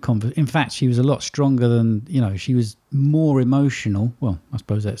a conversation. In fact, she was a lot stronger than, she was more emotional. Well, I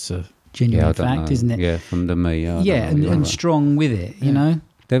suppose that's a genuine fact, isn't it? Yeah, from me. And strong with it, you know.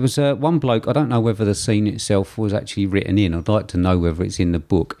 There was one bloke, I don't know whether the scene itself was actually written in. I'd like to know whether it's in the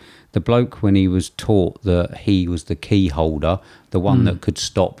book. The bloke, when he was taught that he was the key holder, the one that could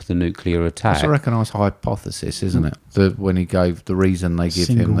stop the nuclear attack. That's a recognised hypothesis, isn't it? When he gave the reason they give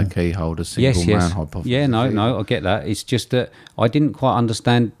him the key holder, man hypothesis. Yeah, no, I get that. It's just that I didn't quite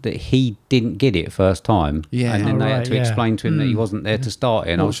understand that he didn't get it first time. Yeah. And then they had to explain to him that he wasn't there to start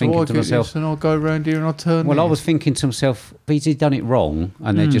it. And I was thinking to myself... And I'll go around here and I'll turn I was thinking to myself, he's done it wrong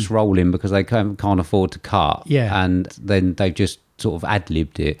and they're just rolling because they can't afford to cut. Yeah. And then they've just sort of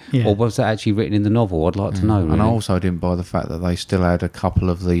ad-libbed it, or was that actually written in the novel? I'd like to know. Really. And I also didn't buy the fact that they still had a couple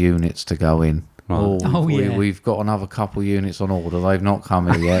of the units to go in. Right. We've got another couple units on order. They've not come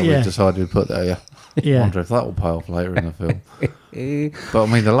in yet. We've decided to put that. I wonder if that will pay off later in the film. But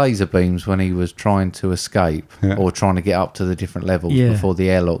I mean, the laser beams when he was trying to escape or trying to get up to the different levels before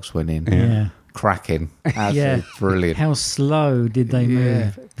the airlocks went in. Yeah. Cracking. Absolutely brilliant. How slow did they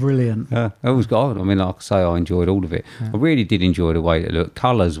move? Brilliant. It was good. I mean, like I say, I enjoyed all of it. I really did enjoy the way it looked.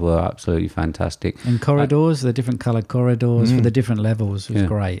 Colours were absolutely fantastic. And corridors, the different coloured corridors for the different levels was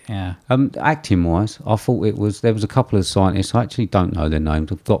great. Yeah. Acting wise, I thought there was a couple of scientists. I actually don't know their names.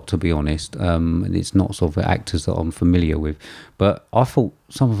 I've got to be honest. And it's not sort of actors that I'm familiar with, but I thought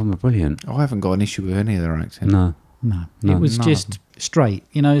some of them were brilliant. I haven't got an issue with any of their acting. No. It was just straight.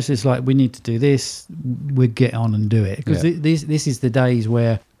 It's just like, we need to do this, we'll get on and do it. Because this is the days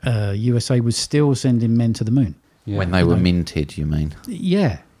where USA was still sending men to the moon. Yeah. When they were minted, you mean?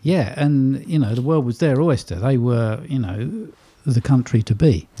 Yeah. And, the world was their oyster. They were, the country to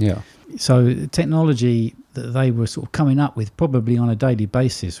be. Yeah. So technology that they were sort of coming up with probably on a daily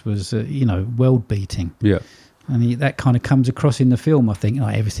basis was, world beating. Yeah. And that kind of comes across in the film, I think.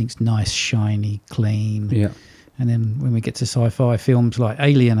 Like, everything's nice, shiny, clean. Yeah. And then when we get to sci-fi films like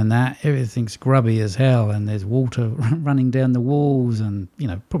Alien and that, everything's grubby as hell, and there's water running down the walls, and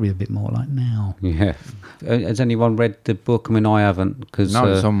probably a bit more like now. Yeah. Has anyone read the book? I mean, I haven't.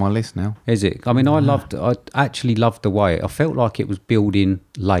 No, it's on my list now. Is it? I mean, I actually loved the way I felt like it was building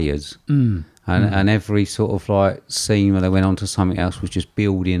layers. And every sort of like scene where they went on to something else was just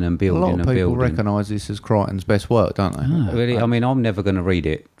building and building and building. A lot of people recognise this as Crichton's best work, don't they? Really? I mean, I'm never going to read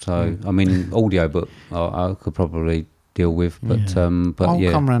it. So, I mean, audiobook I could probably deal with. But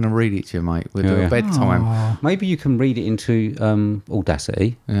I'll come round and read it to you, mate. We'll do a bedtime. Aww. Maybe you can read it into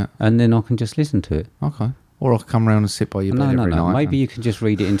Audacity and then I can just listen to it. Okay. Or I'll come round and sit by your bed every night. Maybe you can just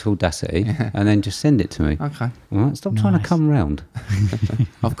read it into Audacity and then just send it to me. Okay. All right, stop trying to come round.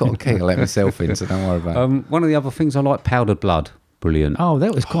 I've got a key to let myself in, so don't worry about it. One of the other things I like, Powdered Blood. Brilliant. Oh,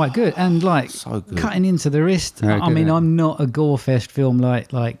 that was quite good. And so good. Cutting into the wrist. Very I mean, I'm not a gore-fest film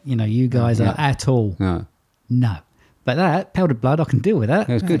like you guys are at all. No. But that, Powdered Blood, I can deal with that.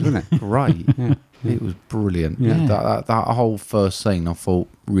 It was good, wasn't it? Great. It was brilliant. Yeah. That whole first scene, I thought,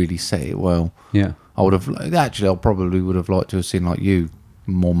 really set it well. Yeah. I probably would have liked to have seen, like you,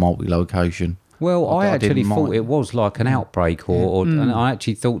 more multi-location. Well, I actually thought it was like an outbreak, and I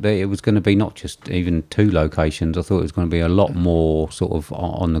actually thought that it was going to be not just even 2 locations. I thought it was going to be a lot more sort of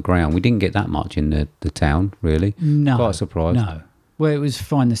on the ground. We didn't get that much in the town, really. No. Quite surprised. No. Well, it was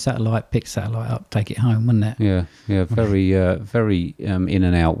find the satellite, pick satellite up, take it home, wasn't it? Yeah, very in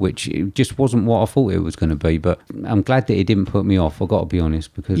and out, which it just wasn't what I thought it was going to be. But I'm glad that it didn't put me off, I've got to be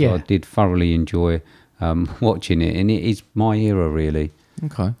honest, because I did thoroughly enjoy watching it, and it is my era, really.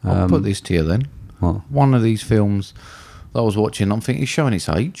 Okay, I'll put this to you then. What? One of these films that I was watching, I'm thinking it's showing its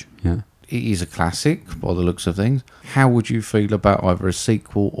age. Yeah. It is a classic by the looks of things. How would you feel about either a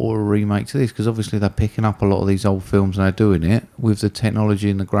sequel or a remake to this? Because obviously they're picking up a lot of these old films and they're doing it with the technology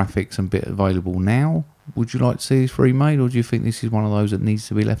and the graphics and bit available now. Would you like to see this remade, or do you think this is one of those that needs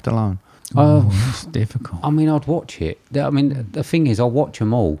to be left alone? It's difficult. I mean, I'd watch it. I mean, the thing is, I'll watch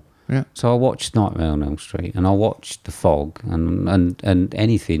them all. Yeah. So I watched Nightmare on Elm Street, and I watched The Fog, and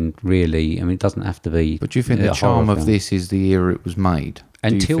anything really. I mean, it doesn't have to be. But do you think the charm of this is the era it was made?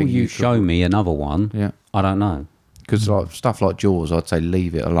 Until you show me another one, I don't know. Because like stuff like Jaws, I'd say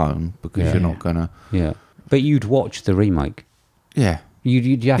leave it alone because you're not gonna. Yeah, but you'd watch the remake. Yeah.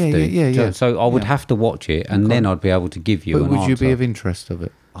 You'd have to. Yeah. So I would have to watch it, and then I'd be able to give you. But an would you answer. be of interest of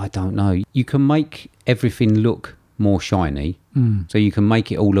it? I don't know. You can make everything look more shiny, so you can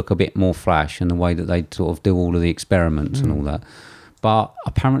make it all look a bit more flash, and the way that they sort of do all of the experiments and all that. But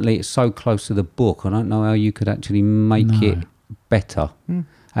apparently, it's so close to the book. I don't know how you could actually make it better,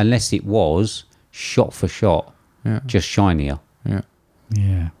 unless it was shot for shot, just shinier. Yeah.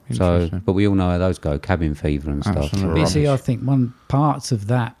 Yeah. So, but we all know how those go, cabin fever and stuff. But see, I think one parts of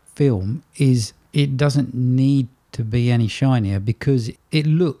that film is it doesn't need to be any shinier because it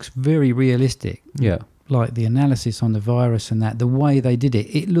looks very realistic. Yeah. Like the analysis on the virus and that, the way they did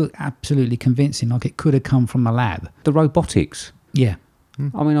it looked absolutely convincing, like it could have come from a lab. The robotics. Yeah.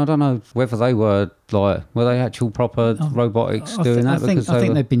 I mean, I don't know whether they were they actual proper robotics doing that? I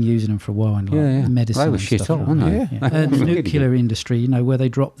think they've been using them for a while in medicine. They were and shit stuff up, like weren't they? that. Yeah. The nuclear industry, you know, where they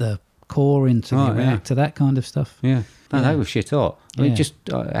drop the core into the reactor, that kind of stuff. Yeah. No, they were shit up. I mean, just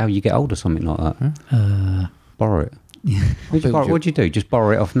how you get hold of something like that. Borrow it. What'd you do? Just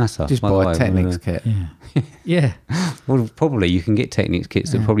borrow it off NASA? Just buy a Technics kit. Yeah. Yeah. Well, probably you can get Technics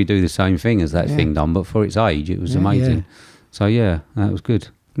kits that probably do the same thing as that thing done, but for its age, it was amazing. Yeah. So, yeah, that was good.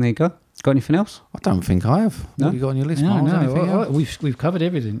 There you go. Got anything else? I don't think I have. No? What have you got on your list, No, Miles? Anything no. else? We've covered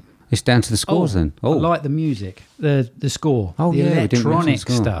everything. It's down to the scores then. I like the music, the score, the we didn't mention the electronic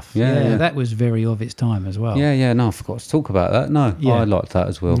score. stuff. Yeah. That was very of its time as well. Yeah, no, I forgot to talk about that. No, Yeah. I liked that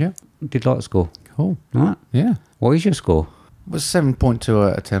as well. Yeah. Did like the score. Cool. All right. Yeah. What is your score? It was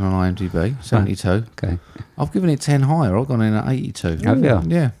 7.2 out of 10 on IMDb, 72. Okay. I've given it 10 higher. I've gone in at 82. Have you?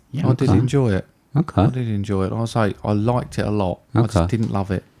 Yeah. I did okay. enjoy it. Okay. I did enjoy it. I'll say I liked it a lot. I Okay. just didn't love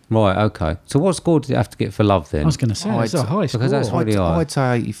it. Right, okay. So what score did it have to get for love then? I was going to say, it's a high score. Because that's really high. I'd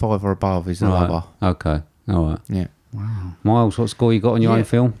say 85 or above is the Right. lover. Okay. All right. Yeah. Wow. Miles, what score you got on your own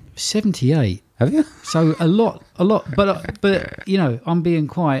film? 78. Have you? So a lot. But you know, I'm being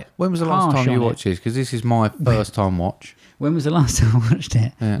quite. When was the last harsh time you on it. watched this? Because this is my first time watch. When was the last time I watched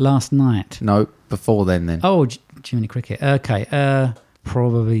it? Yeah. Last night. No, before then. Oh, Jiminy Cricket. Okay.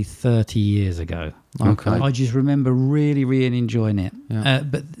 Probably 30 years ago. Okay. I just remember really, really enjoying it. Yeah.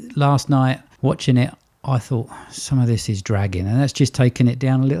 But last night, watching it, I thought some of this is dragging, and that's just taken it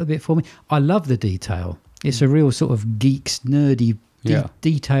down a little bit for me. I love the detail. It's a real sort of geeks, nerdy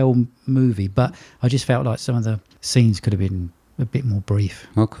detail movie, but I just felt like some of the scenes could have been a bit more brief.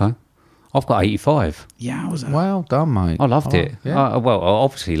 Okay. I've got 85. Yeah, well done, mate. I loved it. Yeah. Well, I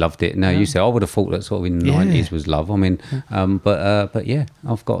obviously loved it. Now you say I would have thought that sort of in the 90s was love. I mean, but yeah,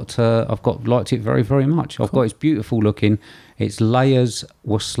 I've got liked it very, very much. I've got it's beautiful looking. Its layers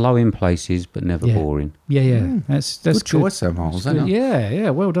were slow in places, but never boring. Yeah. That's good choice there, Miles. Isn't it?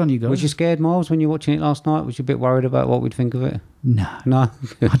 Yeah. Well done, you guys. Was you scared, Miles, when you were watching it last night? Was you a bit worried about what we'd think of it? No. I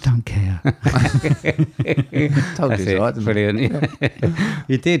don't care. Told you, right? Brilliant.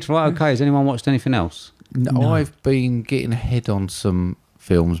 You did, right? Okay. Has anyone watched anything else? No. I've been getting ahead on some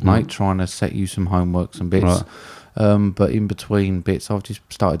films, mate, trying to set you some homework, some bits. Right. But in between bits, I've just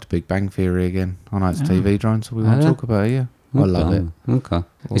started the Big Bang Theory again. I know it's TV drone, so we want to talk about it, I love it. Okay.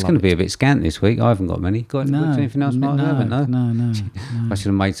 It's going to be a bit scant this week. I haven't got many. Got anything else, Mark? No. I should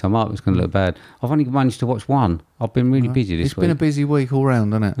have made some up. It's going to look bad. I've only managed to watch one. I've been really busy this week. It's been a busy week all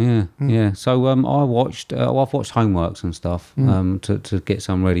round, hasn't it? Yeah. So I watched. I've watched homeworks and stuff to get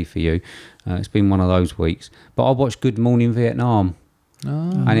some ready for you. It's been one of those weeks. But I watched Good Morning Vietnam,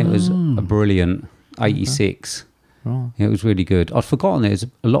 and it was a brilliant 86. Right. It was really good. I'd forgotten there's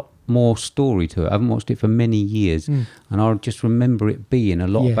a lot more story to it. I haven't watched it for many years, and I just remember it being a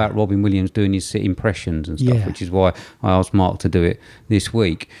lot about Robin Williams doing his impressions and stuff, which is why I asked Mark to do it this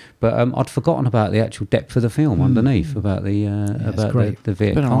week. But I'd forgotten about the actual depth of the film underneath, about the the Viet It's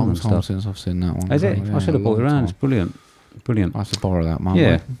been a Cong long and time stuff. since I've seen that one. Is it? Yeah, I should have brought it around. It's time. brilliant. I have to borrow that, Mark.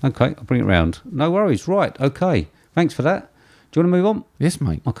 Yeah. Okay, I'll bring it round. No worries. Right. Okay. Thanks for that. Do you want to move on? Yes,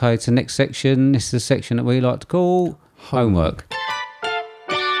 mate. Okay, to the next section. This is a section that we like to call Homework.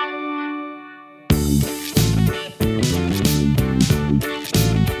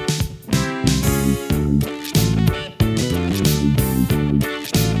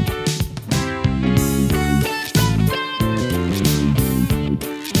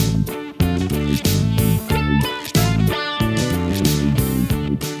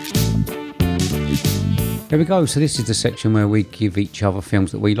 There we go. So this is the section where we give each other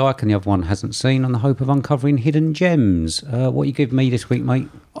films that we like and the other one hasn't seen on the hope of uncovering hidden gems. What you give me this week, mate?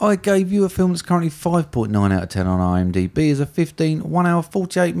 I gave you a film that's currently 5.9 out of 10 on IMDb as a 1 hour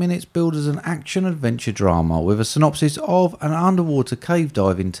 48 minutes billed as an action-adventure drama with a synopsis of an underwater cave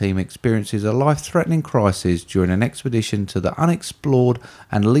diving team experiences a life-threatening crisis during an expedition to the unexplored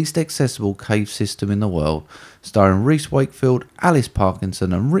and least accessible cave system in the world, starring Reese Wakefield, Alice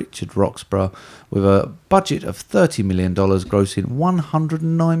Parkinson and Richard Roxburgh, with a budget of $30 million, grossing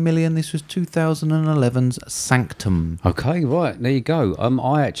 $109 million. This was 2011's Sanctum. Okay, right, there you go.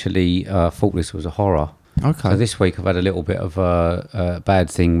 I actually thought this was a horror. Okay. So this week I've had a little bit of a bad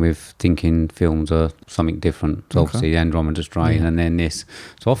thing with thinking films are something different. So obviously Andromeda Strain and then this.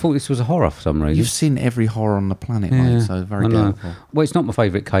 So I thought this was a horror for some reason. You've seen every horror on the planet, mate, so very doubtful. Well, it's not my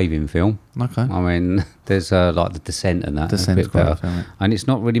favourite caving film. Okay. I mean, there's like The Descent and that. Descent's a bit better. quite, and it's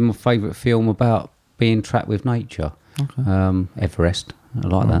not really my favourite film about being trapped with nature. Okay. Everest. I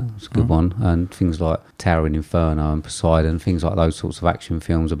like that. It's a good one. And things like Towering Inferno and Poseidon, things like those sorts of action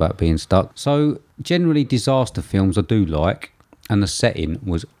films about being stuck. So generally disaster films I do like, and the setting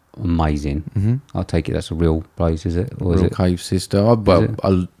was amazing. Mm-hmm. I take it that's a real place, is it? Or is Real it cave system. I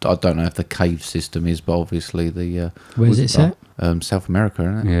don't know if the cave system is, but obviously the... Where's it set? South America,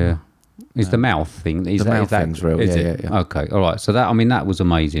 isn't it? Yeah. Is the mouth thing? Is The that, mouth is that, thing's real, is yeah, it? yeah. Okay, all right. So that was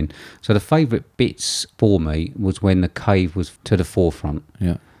amazing. So the favourite bits for me was when the cave was to the forefront.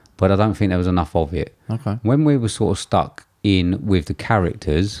 Yeah. But I don't think there was enough of it. Okay. When we were sort of stuck in with the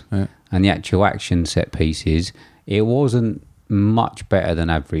characters and the actual action set pieces, it wasn't much better than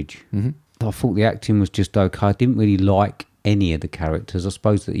average. Mm-hmm. I thought the acting was just okay. I didn't really like any of the characters. I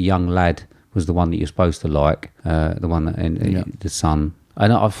suppose that the young lad was the one that you're supposed to like, the one that the son.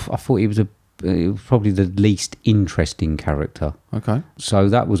 And I thought he was probably the least interesting character. Okay. So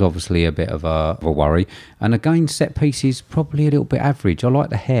that was obviously a bit of a worry. And again, set pieces probably a little bit average. I like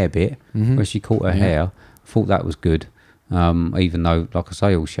the hair bit where she caught her hair. I thought that was good. Even though, like I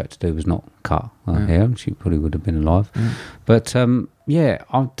say, all she had to do was not cut her hair, and she probably would have been alive. But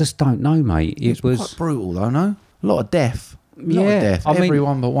I just don't know, mate. It was quite brutal, though. No, a lot of death. Yeah, I mean,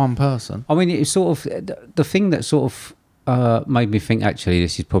 everyone but one person. I mean, it's sort of the thing that sort of made me think, actually,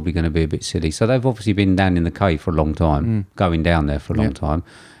 this is probably going to be a bit silly. So they've obviously been down in the cave for a long time, going down there for a long time.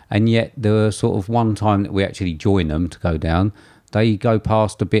 And yet the sort of one time that we actually join them to go down, they go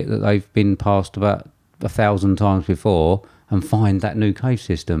past a bit that they've been past about 1,000 times before and find that new cave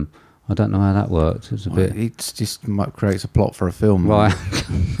system. I don't know how that works. It's a bit... It's just creates a plot for a film. Right.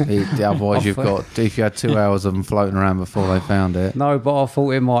 Otherwise, if you had 2 hours of them floating around before they found it. No, but I thought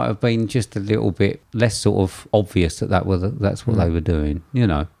it might have been just a little bit less sort of obvious that's what they were doing. You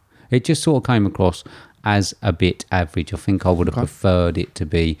know, it just sort of came across as a bit average. I think I would have preferred it to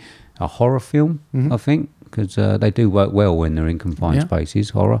be a horror film, I think, because they do work well when they're in confined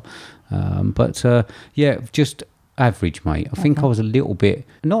spaces, horror. Just average, mate. I think I was a little bit,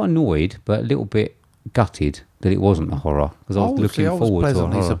 not annoyed, but a little bit gutted that it wasn't a horror, because I was looking forward to a horror. I was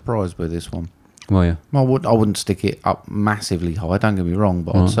pleasantly surprised with this one. Well, yeah. I wouldn't stick it up massively high, don't get me wrong,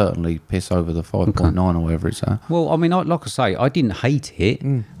 but I'd certainly piss over the 5.9 or whatever it's at. Well, I mean, like I say, I didn't hate it.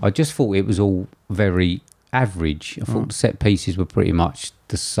 I just thought it was all very average. I thought the set pieces were pretty much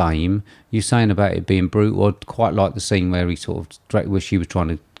the same. You're saying about it being brutal. I quite like the scene where he sort of where she was trying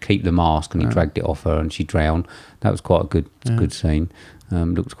to keep the mask and he dragged it off her and she drowned. That was quite a good scene.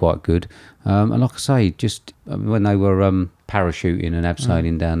 Looked quite good. And like I say, just when they were parachuting and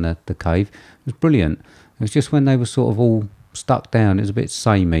abseiling down the cave, it was brilliant. It was just when they were sort of all stuck down, it was a bit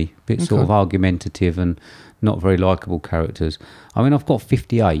samey, a bit sort of argumentative and not very likeable characters. I mean, I've got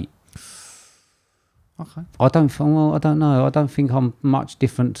 58. Okay. I don't know. I don't think I'm much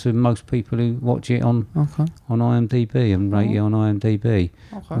different to most people who watch it on IMDb and rate it on IMDb.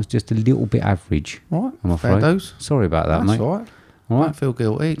 Okay. I was just a little bit average. Right. I'm afraid. Fair dose. Sorry about that, That's mate. all right. Don't feel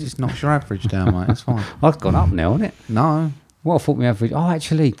guilty. It just knocks your average down, mate. It's fine. I've gone up now, hasn't it? No. Well, I thought my average... Oh,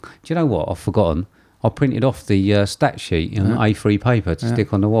 actually, do you know what? I've forgotten. I printed off the stat sheet in A3 paper to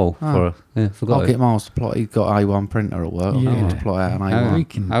stick on the wall. Forgot I'll get Miles to plot. He's got A1 printer at work. I'll get him to plot out an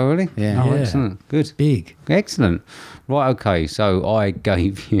A1. Oh, really? Yeah. Oh, excellent. Good. Big. Excellent. Right, okay. So I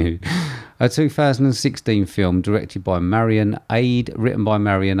gave you a 2016 film directed by Marion Aid, written by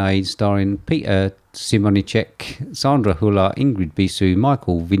Marion Aid, starring Peter Simonicek, Sandra Huller, Ingrid Bisu,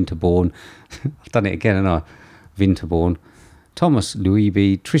 Michael Winterborn. I've done it again, haven't I? Winterborn. Thomas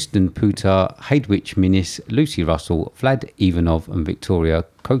Luiby, Tristan Puta, Heidwich Minis, Lucy Russell, Vlad Ivanov and Victoria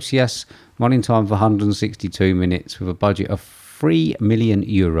Kosias. Running time of 162 minutes with a budget of €3 million.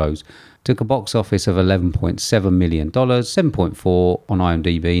 Took a box office of $11.7 million, 7.4 on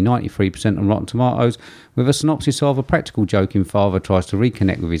IMDb, 93% on Rotten Tomatoes, with a synopsis of a practical joking father tries to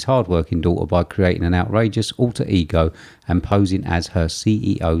reconnect with his hard-working daughter by creating an outrageous alter ego and posing as her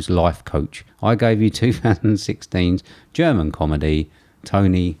CEO's life coach. I gave you 2016's German comedy,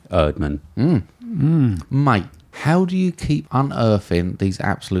 Tony Erdmann. Mate, how do you keep unearthing these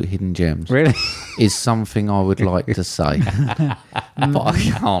absolute hidden gems? Really? Is something I would like to say. But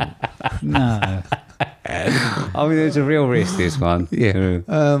I can't. No. I mean, there's a real risk, this one. Yeah.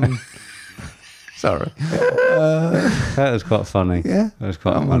 Sorry. That was quite funny. Yeah? That was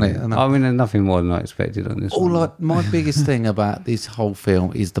quite I'm funny. on it, I mean, there's nothing more than I expected on this one. My biggest thing about this whole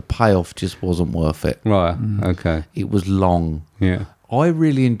film is the payoff just wasn't worth it. Right, okay. It was long. Yeah. I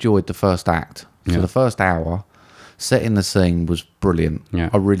really enjoyed the first act. So the first hour, setting the scene was brilliant.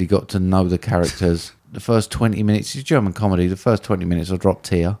 Yeah. I really got to know the characters. The first 20 minutes, it's German comedy, the first 20 minutes I dropped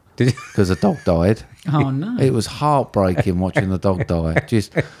tear. Did you? Because the dog died. Oh, no. It was heartbreaking watching the dog die.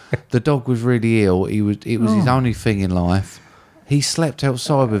 Just, the dog was really ill. It was his only thing in life. He slept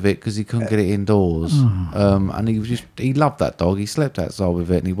outside with it because he couldn't get it indoors. And he loved that dog. He slept outside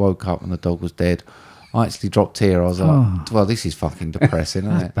with it and he woke up and the dog was dead. I actually dropped tear. I was like, well, this is fucking depressing,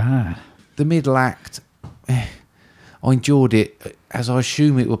 isn't it? Bad. The middle act, I enjoyed it, as I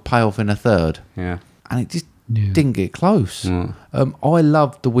assume it would pay off in a third. Yeah. And it just didn't get close. Mm. I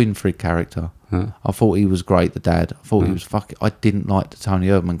loved the Winfrey character. I thought he was great, the dad. I thought he was I didn't like the Tony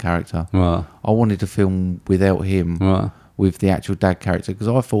Erdmann character. Right. I wanted to film without him, Right. with the actual dad character, because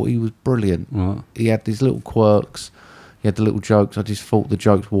I thought he was brilliant. Right. He had these little quirks. He had the little jokes. I just thought the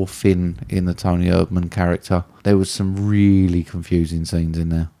jokes wore thin in the Tony Erdmann character. There was some really confusing scenes in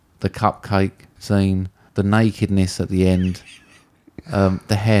there. The cupcake scene, the nakedness at the end,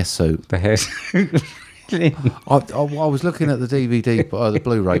 the hair suit. The hair suit. I was looking at the DVD, the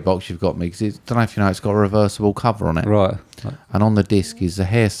Blu-ray box you've got me, because I don't know if you know, it's got a reversible cover on it. Right. And on the disc is the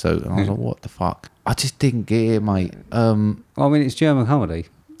hair suit. And I was like, what the fuck? I just didn't get it, mate. I mean, it's German comedy.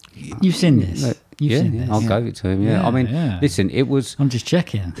 You've seen this. You've seen this. I'll go to him. Yeah. I mean, listen, it was. I'm just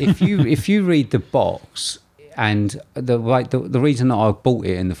checking. if you read the box and the reason that I bought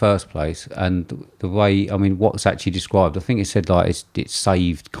it in the first place and the way, I mean, what's actually described, I think it said like it's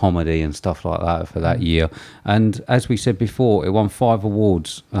saved comedy and stuff like that for that year. And as we said before, it won 5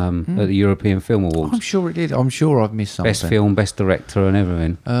 awards at the European Film Awards. I'm sure it did. I'm sure I've missed something. Best film, best director, and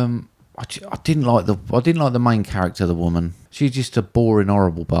everything. I didn't like the main character, the woman. She's just a boring,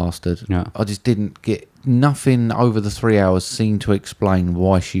 horrible bastard. Yeah. I just didn't get nothing over the 3 hours seemed to explain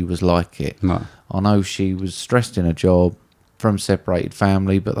why she was like it. Right. I know she was stressed in a job, from separated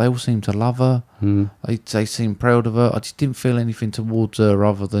family, but they all seemed to love her. They seemed proud of her. I just didn't feel anything towards her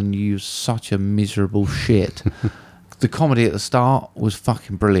other than you such a miserable shit. The comedy at the start was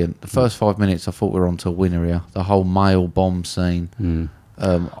fucking brilliant. The first 5 minutes, I thought we were onto a winner here. The whole male bomb scene.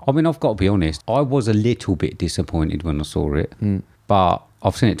 I mean, I've got to be honest. I was a little bit disappointed when I saw it, but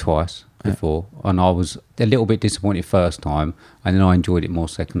I've seen it twice before, and I was a little bit disappointed first time, and then I enjoyed it more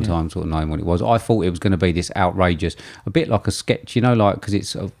second time, sort of knowing what it was. I thought it was going to be this outrageous, a bit like a sketch, you know, like because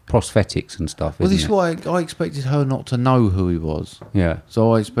it's prosthetics and stuff. Well, this is it? why I expected her not to know who he was. Yeah.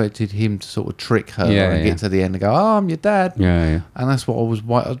 So I expected him to sort of trick her and get to the end and go, "Oh, I'm your dad." Yeah. And that's what I was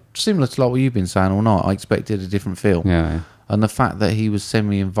similar to like what you've been saying all night. I expected a different film. Yeah. And the fact that he was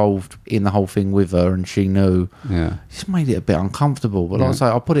semi-involved in the whole thing with her and she knew, just made it a bit uncomfortable. But like I say,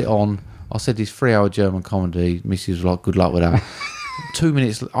 I put it on. I said this 3-hour German comedy. Mrs. was like, good luck with that. 2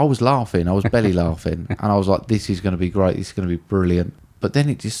 minutes, I was laughing. I was belly laughing. And I was like, this is going to be great. This is going to be brilliant. But then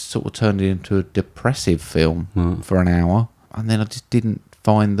it just sort of turned into a depressive film for an hour. And then I just didn't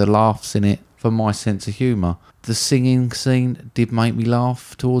find the laughs in it for my sense of humour. The singing scene did make me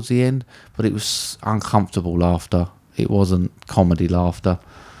laugh towards the end, but it was uncomfortable laughter. It wasn't comedy laughter.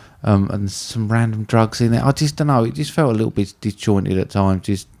 And some random drugs in there. I just don't know. It just felt a little bit disjointed at times,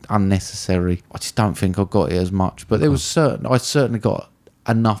 just unnecessary. I just don't think I got it as much. But I certainly got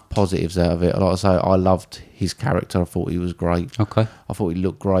enough positives out of it. Like I say, I loved his character. I thought he was great. Okay. I thought he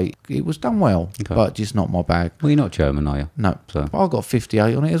looked great. It was done well, but just not my bag. Well, you're not German, are you? No. So. I got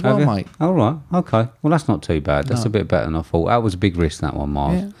 58 on it as well, mate. All right. Okay. Well, that's not too bad. That's a bit better than I thought. That was a big risk, that one,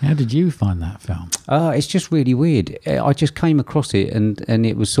 Marv. Yeah. How did you find that film? It's just really weird. I just came across it and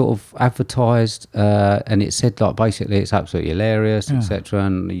it was sort of advertised and it said like basically it's absolutely hilarious, etc.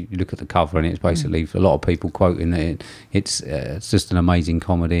 And you look at the cover and it's basically a lot of people quoting that it's just an amazing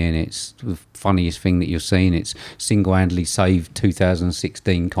comedy and it's the funniest thing that you've seen. It's single-handedly saved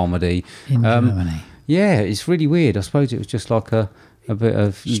 2016 comedy in Germany. Yeah, it's really weird. I suppose it was just like a a bit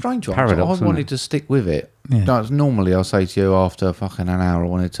of Strange one. paradox. I wasn't wanted it? to stick with it. Yeah. Normally, I'll say to you after fucking an hour, I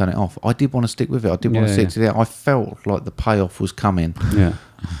want to turn it off. I did want to stick with it. I did want to Yeah, stick to it. I felt like the payoff was coming, Yeah,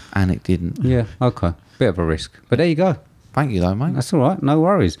 and it didn't. yeah, okay. Bit of a risk, but there you go. Thank you, though, mate. That's all right. No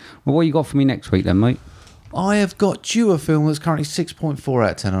worries. Well, what you got for me next week then, mate? I have got you a film that's currently 6.4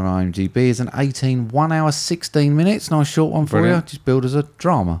 out of 10 on IMDb. It's an 1 hour, 16 minutes. Nice short one for Brilliant. you. Just billed as a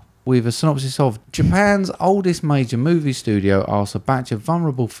drama. With a synopsis of Japan's oldest major movie studio asks a batch of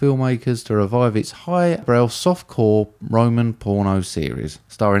vulnerable filmmakers to revive its highbrow softcore Roman porno series.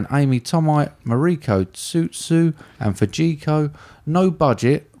 Starring Amy Tomei, Mariko Tsutsu and Fujiko. No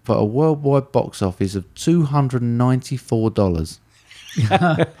budget, but a worldwide box office of $294.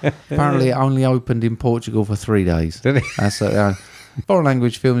 Apparently it only opened in Portugal for 3 days. Did it? That's foreign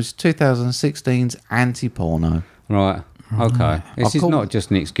language film is 2016's anti-porno. Right. Okay. This is call- not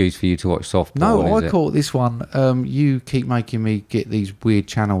just an excuse for you to watch soft porn, No, is I it? caught this one. You keep making me get these weird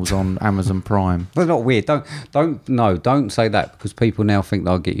channels on Amazon Prime. Well, not weird. Don't say that because people now think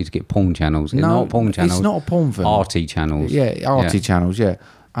they'll get you to get porn channels. It's No, not porn channels. it's not a porn film. Arty channels. Yeah, arty channels, yeah.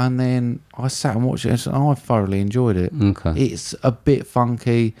 And then I sat and watched it and I thoroughly enjoyed it. Okay. It's a bit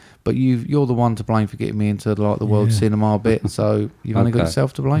funky, but you're the one to blame for getting me into like the world cinema bit, so you've only got Okay.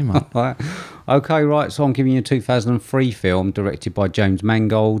 yourself to blame, mate. Right. Okay, right. So I'm giving you a 2003 film directed by James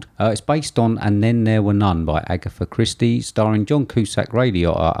Mangold. It's based on And Then There Were None by Agatha Christie, starring John Cusack, Ray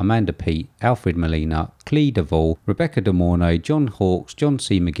Liotta, Amanda Peet, Alfred Molina, Clea Duvall, Rebecca De Mornay, John Hawkes, John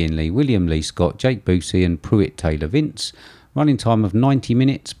C. McGinley, William Lee Scott, Jake Busey and Pruitt Taylor Vince. Running time of 90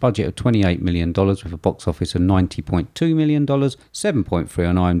 minutes, budget of $28 million with a box office of $90.2 million, 7.3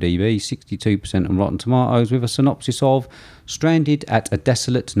 on IMDb, 62% on Rotten Tomatoes, with a synopsis of stranded at a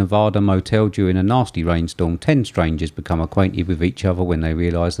desolate Nevada motel during a nasty rainstorm, 10 strangers become acquainted with each other when they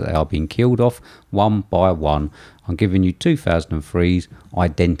realise that they are being killed off one by one. I'm giving you 2003's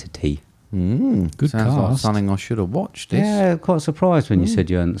Identity. Good Sounds like cast. something I should have watched. This. Yeah, quite surprised when you said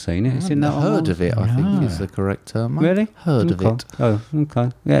you hadn't seen it. It's in that heard one. of it, I think is the correct term. Mate. Really? Heard of Okay. it. Oh,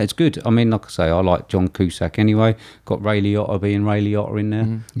 okay. Yeah, it's good. I mean, like I say, I like John Cusack anyway. Got Ray Liotta being Ray Liotta in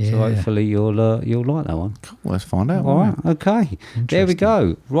there. Yeah. So hopefully you'll like that one. Cool, let's find out. All won't right, okay. There we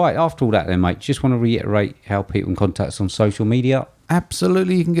go. Right, after all that then, mate, just want to reiterate how people can contact us on social media.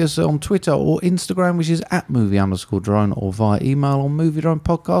 Absolutely, you can get us on Twitter or Instagram, which is @movie_drone, or via email on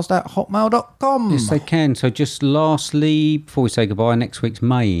moviedronepodcast@hotmail.com. Yes, they can. So just lastly, before we say goodbye, next week's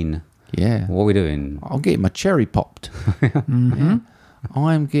main. Yeah. What are we doing? I'm getting my cherry popped. Yeah.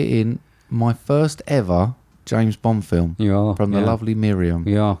 I'm getting my first ever James Bond film You are. from the yeah. lovely Miriam.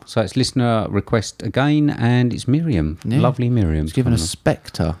 Yeah. So it's listener request again, and it's Miriam. Yeah. Lovely Miriam. It's given a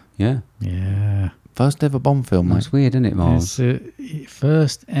Spectre. Yeah. Yeah. First ever Bond film, mate. That's weird, isn't it, Miles? It's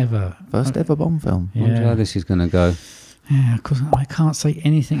first ever. First ever Bond film. I wonder how this is going to go. Yeah, of course, I can't say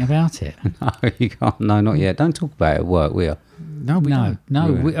anything about it. No, you can't. No, not yet. Don't talk about it at work, will you? No, we don't.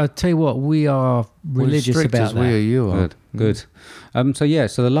 No. I tell you what, we are We're religious strict about as that. we are, you are. Good. So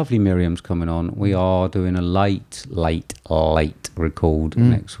the lovely Miriam's coming on. We are doing a late record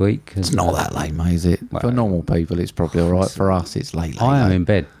next week. It's not that late, mate, is it? Well, For normal people, it's probably all right. For us, it's late. I am in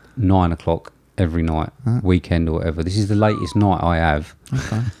bed 9 o'clock every night, weekend or whatever. This is the latest night I have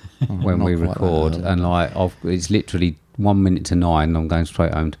when not we quite that record, early. and it's literally 1 minute to 9 and I'm going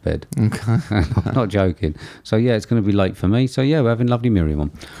straight home to bed. Okay. I'm not joking. So yeah, it's going to be late for me. So yeah, we're having lovely Miriam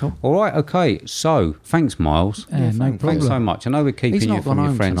on. Cool. All right, okay. So thanks, Miles. Yeah, no Thanks problem. so much. I know we're keeping He's you not from gone your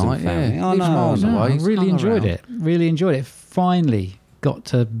home friends tonight, and family. yeah. I He's know. miles No, away. I He's really hung enjoyed around. it. Really enjoyed it. Finally got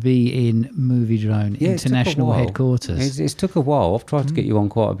to be in Movie Drone Yeah, it took a International while. Headquarters. It's took a while. I've tried to get you on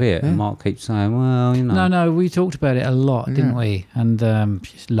quite a bit, and Mark keeps saying, "Well, you know." No, we talked about it a lot, didn't we? And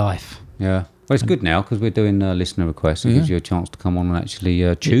just life. Yeah. Well, it's good now because we're doing listener requests. It gives you a chance to come on and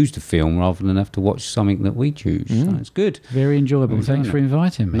actually choose the film rather than have to watch something that we choose. So it's good. Very enjoyable. Thanks for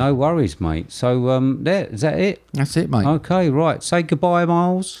inviting me. No worries, mate. So is that it? That's it, mate. Okay, right. Say goodbye,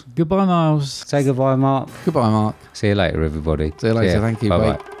 Miles. Goodbye, Miles. Say goodbye, Mark. Goodbye, Mark. See you later, everybody. See you later. Thank you.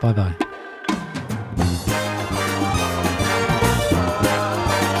 Bye-bye. Bye. Bye-bye.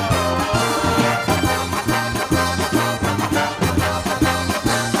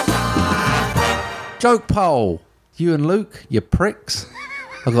 Joke poll. You and Luke, you pricks.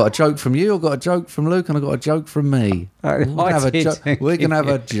 I've got a joke from you, I've got a joke from Luke, and I've got a joke from me. We're going to have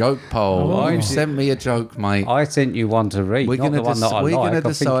a joke poll. Oh. You sent me a joke, mate. I sent you one to read, We're not going the one that I to like. I think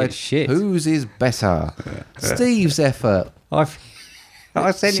decide it's shit. whose is better. Steve's effort. I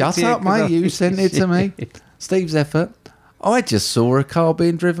sent Shut it to up, you 'cause I mate. You think sent it's it to me. shit. Steve's effort. I just saw a car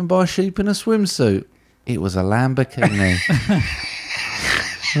being driven by a sheep in a swimsuit. It was a Lamborghini.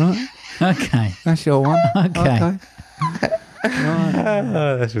 Right? Okay. That's your one. Okay.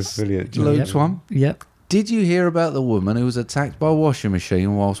 That's just brilliant. Luke's one. Yep. Did you hear about the woman who was attacked by a washing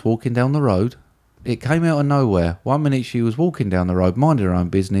machine whilst walking down the road? It came out of nowhere. 1 minute she was walking down the road, minding her own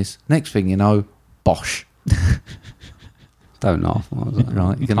business. Next thing you know, bosh. Don't laugh.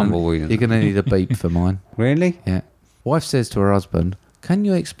 Right, you're gonna need a beep for mine. Really? Yeah. Wife says to her husband, "Can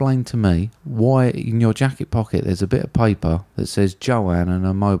you explain to me why in your jacket pocket there's a bit of paper that says Joanne and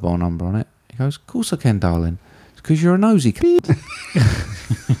a mobile number on it?" He goes, "Of course I can, darling. It's because you're a nosy kid."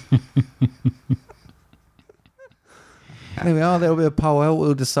 There we are. There'll be a poll out.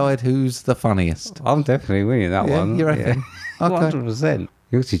 We'll decide who's the funniest. I'm definitely winning that one. You reckon? Yeah. Okay. 100%.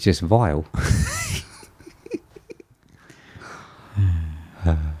 Yours is just vile.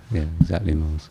 Yeah, exactly, Miles.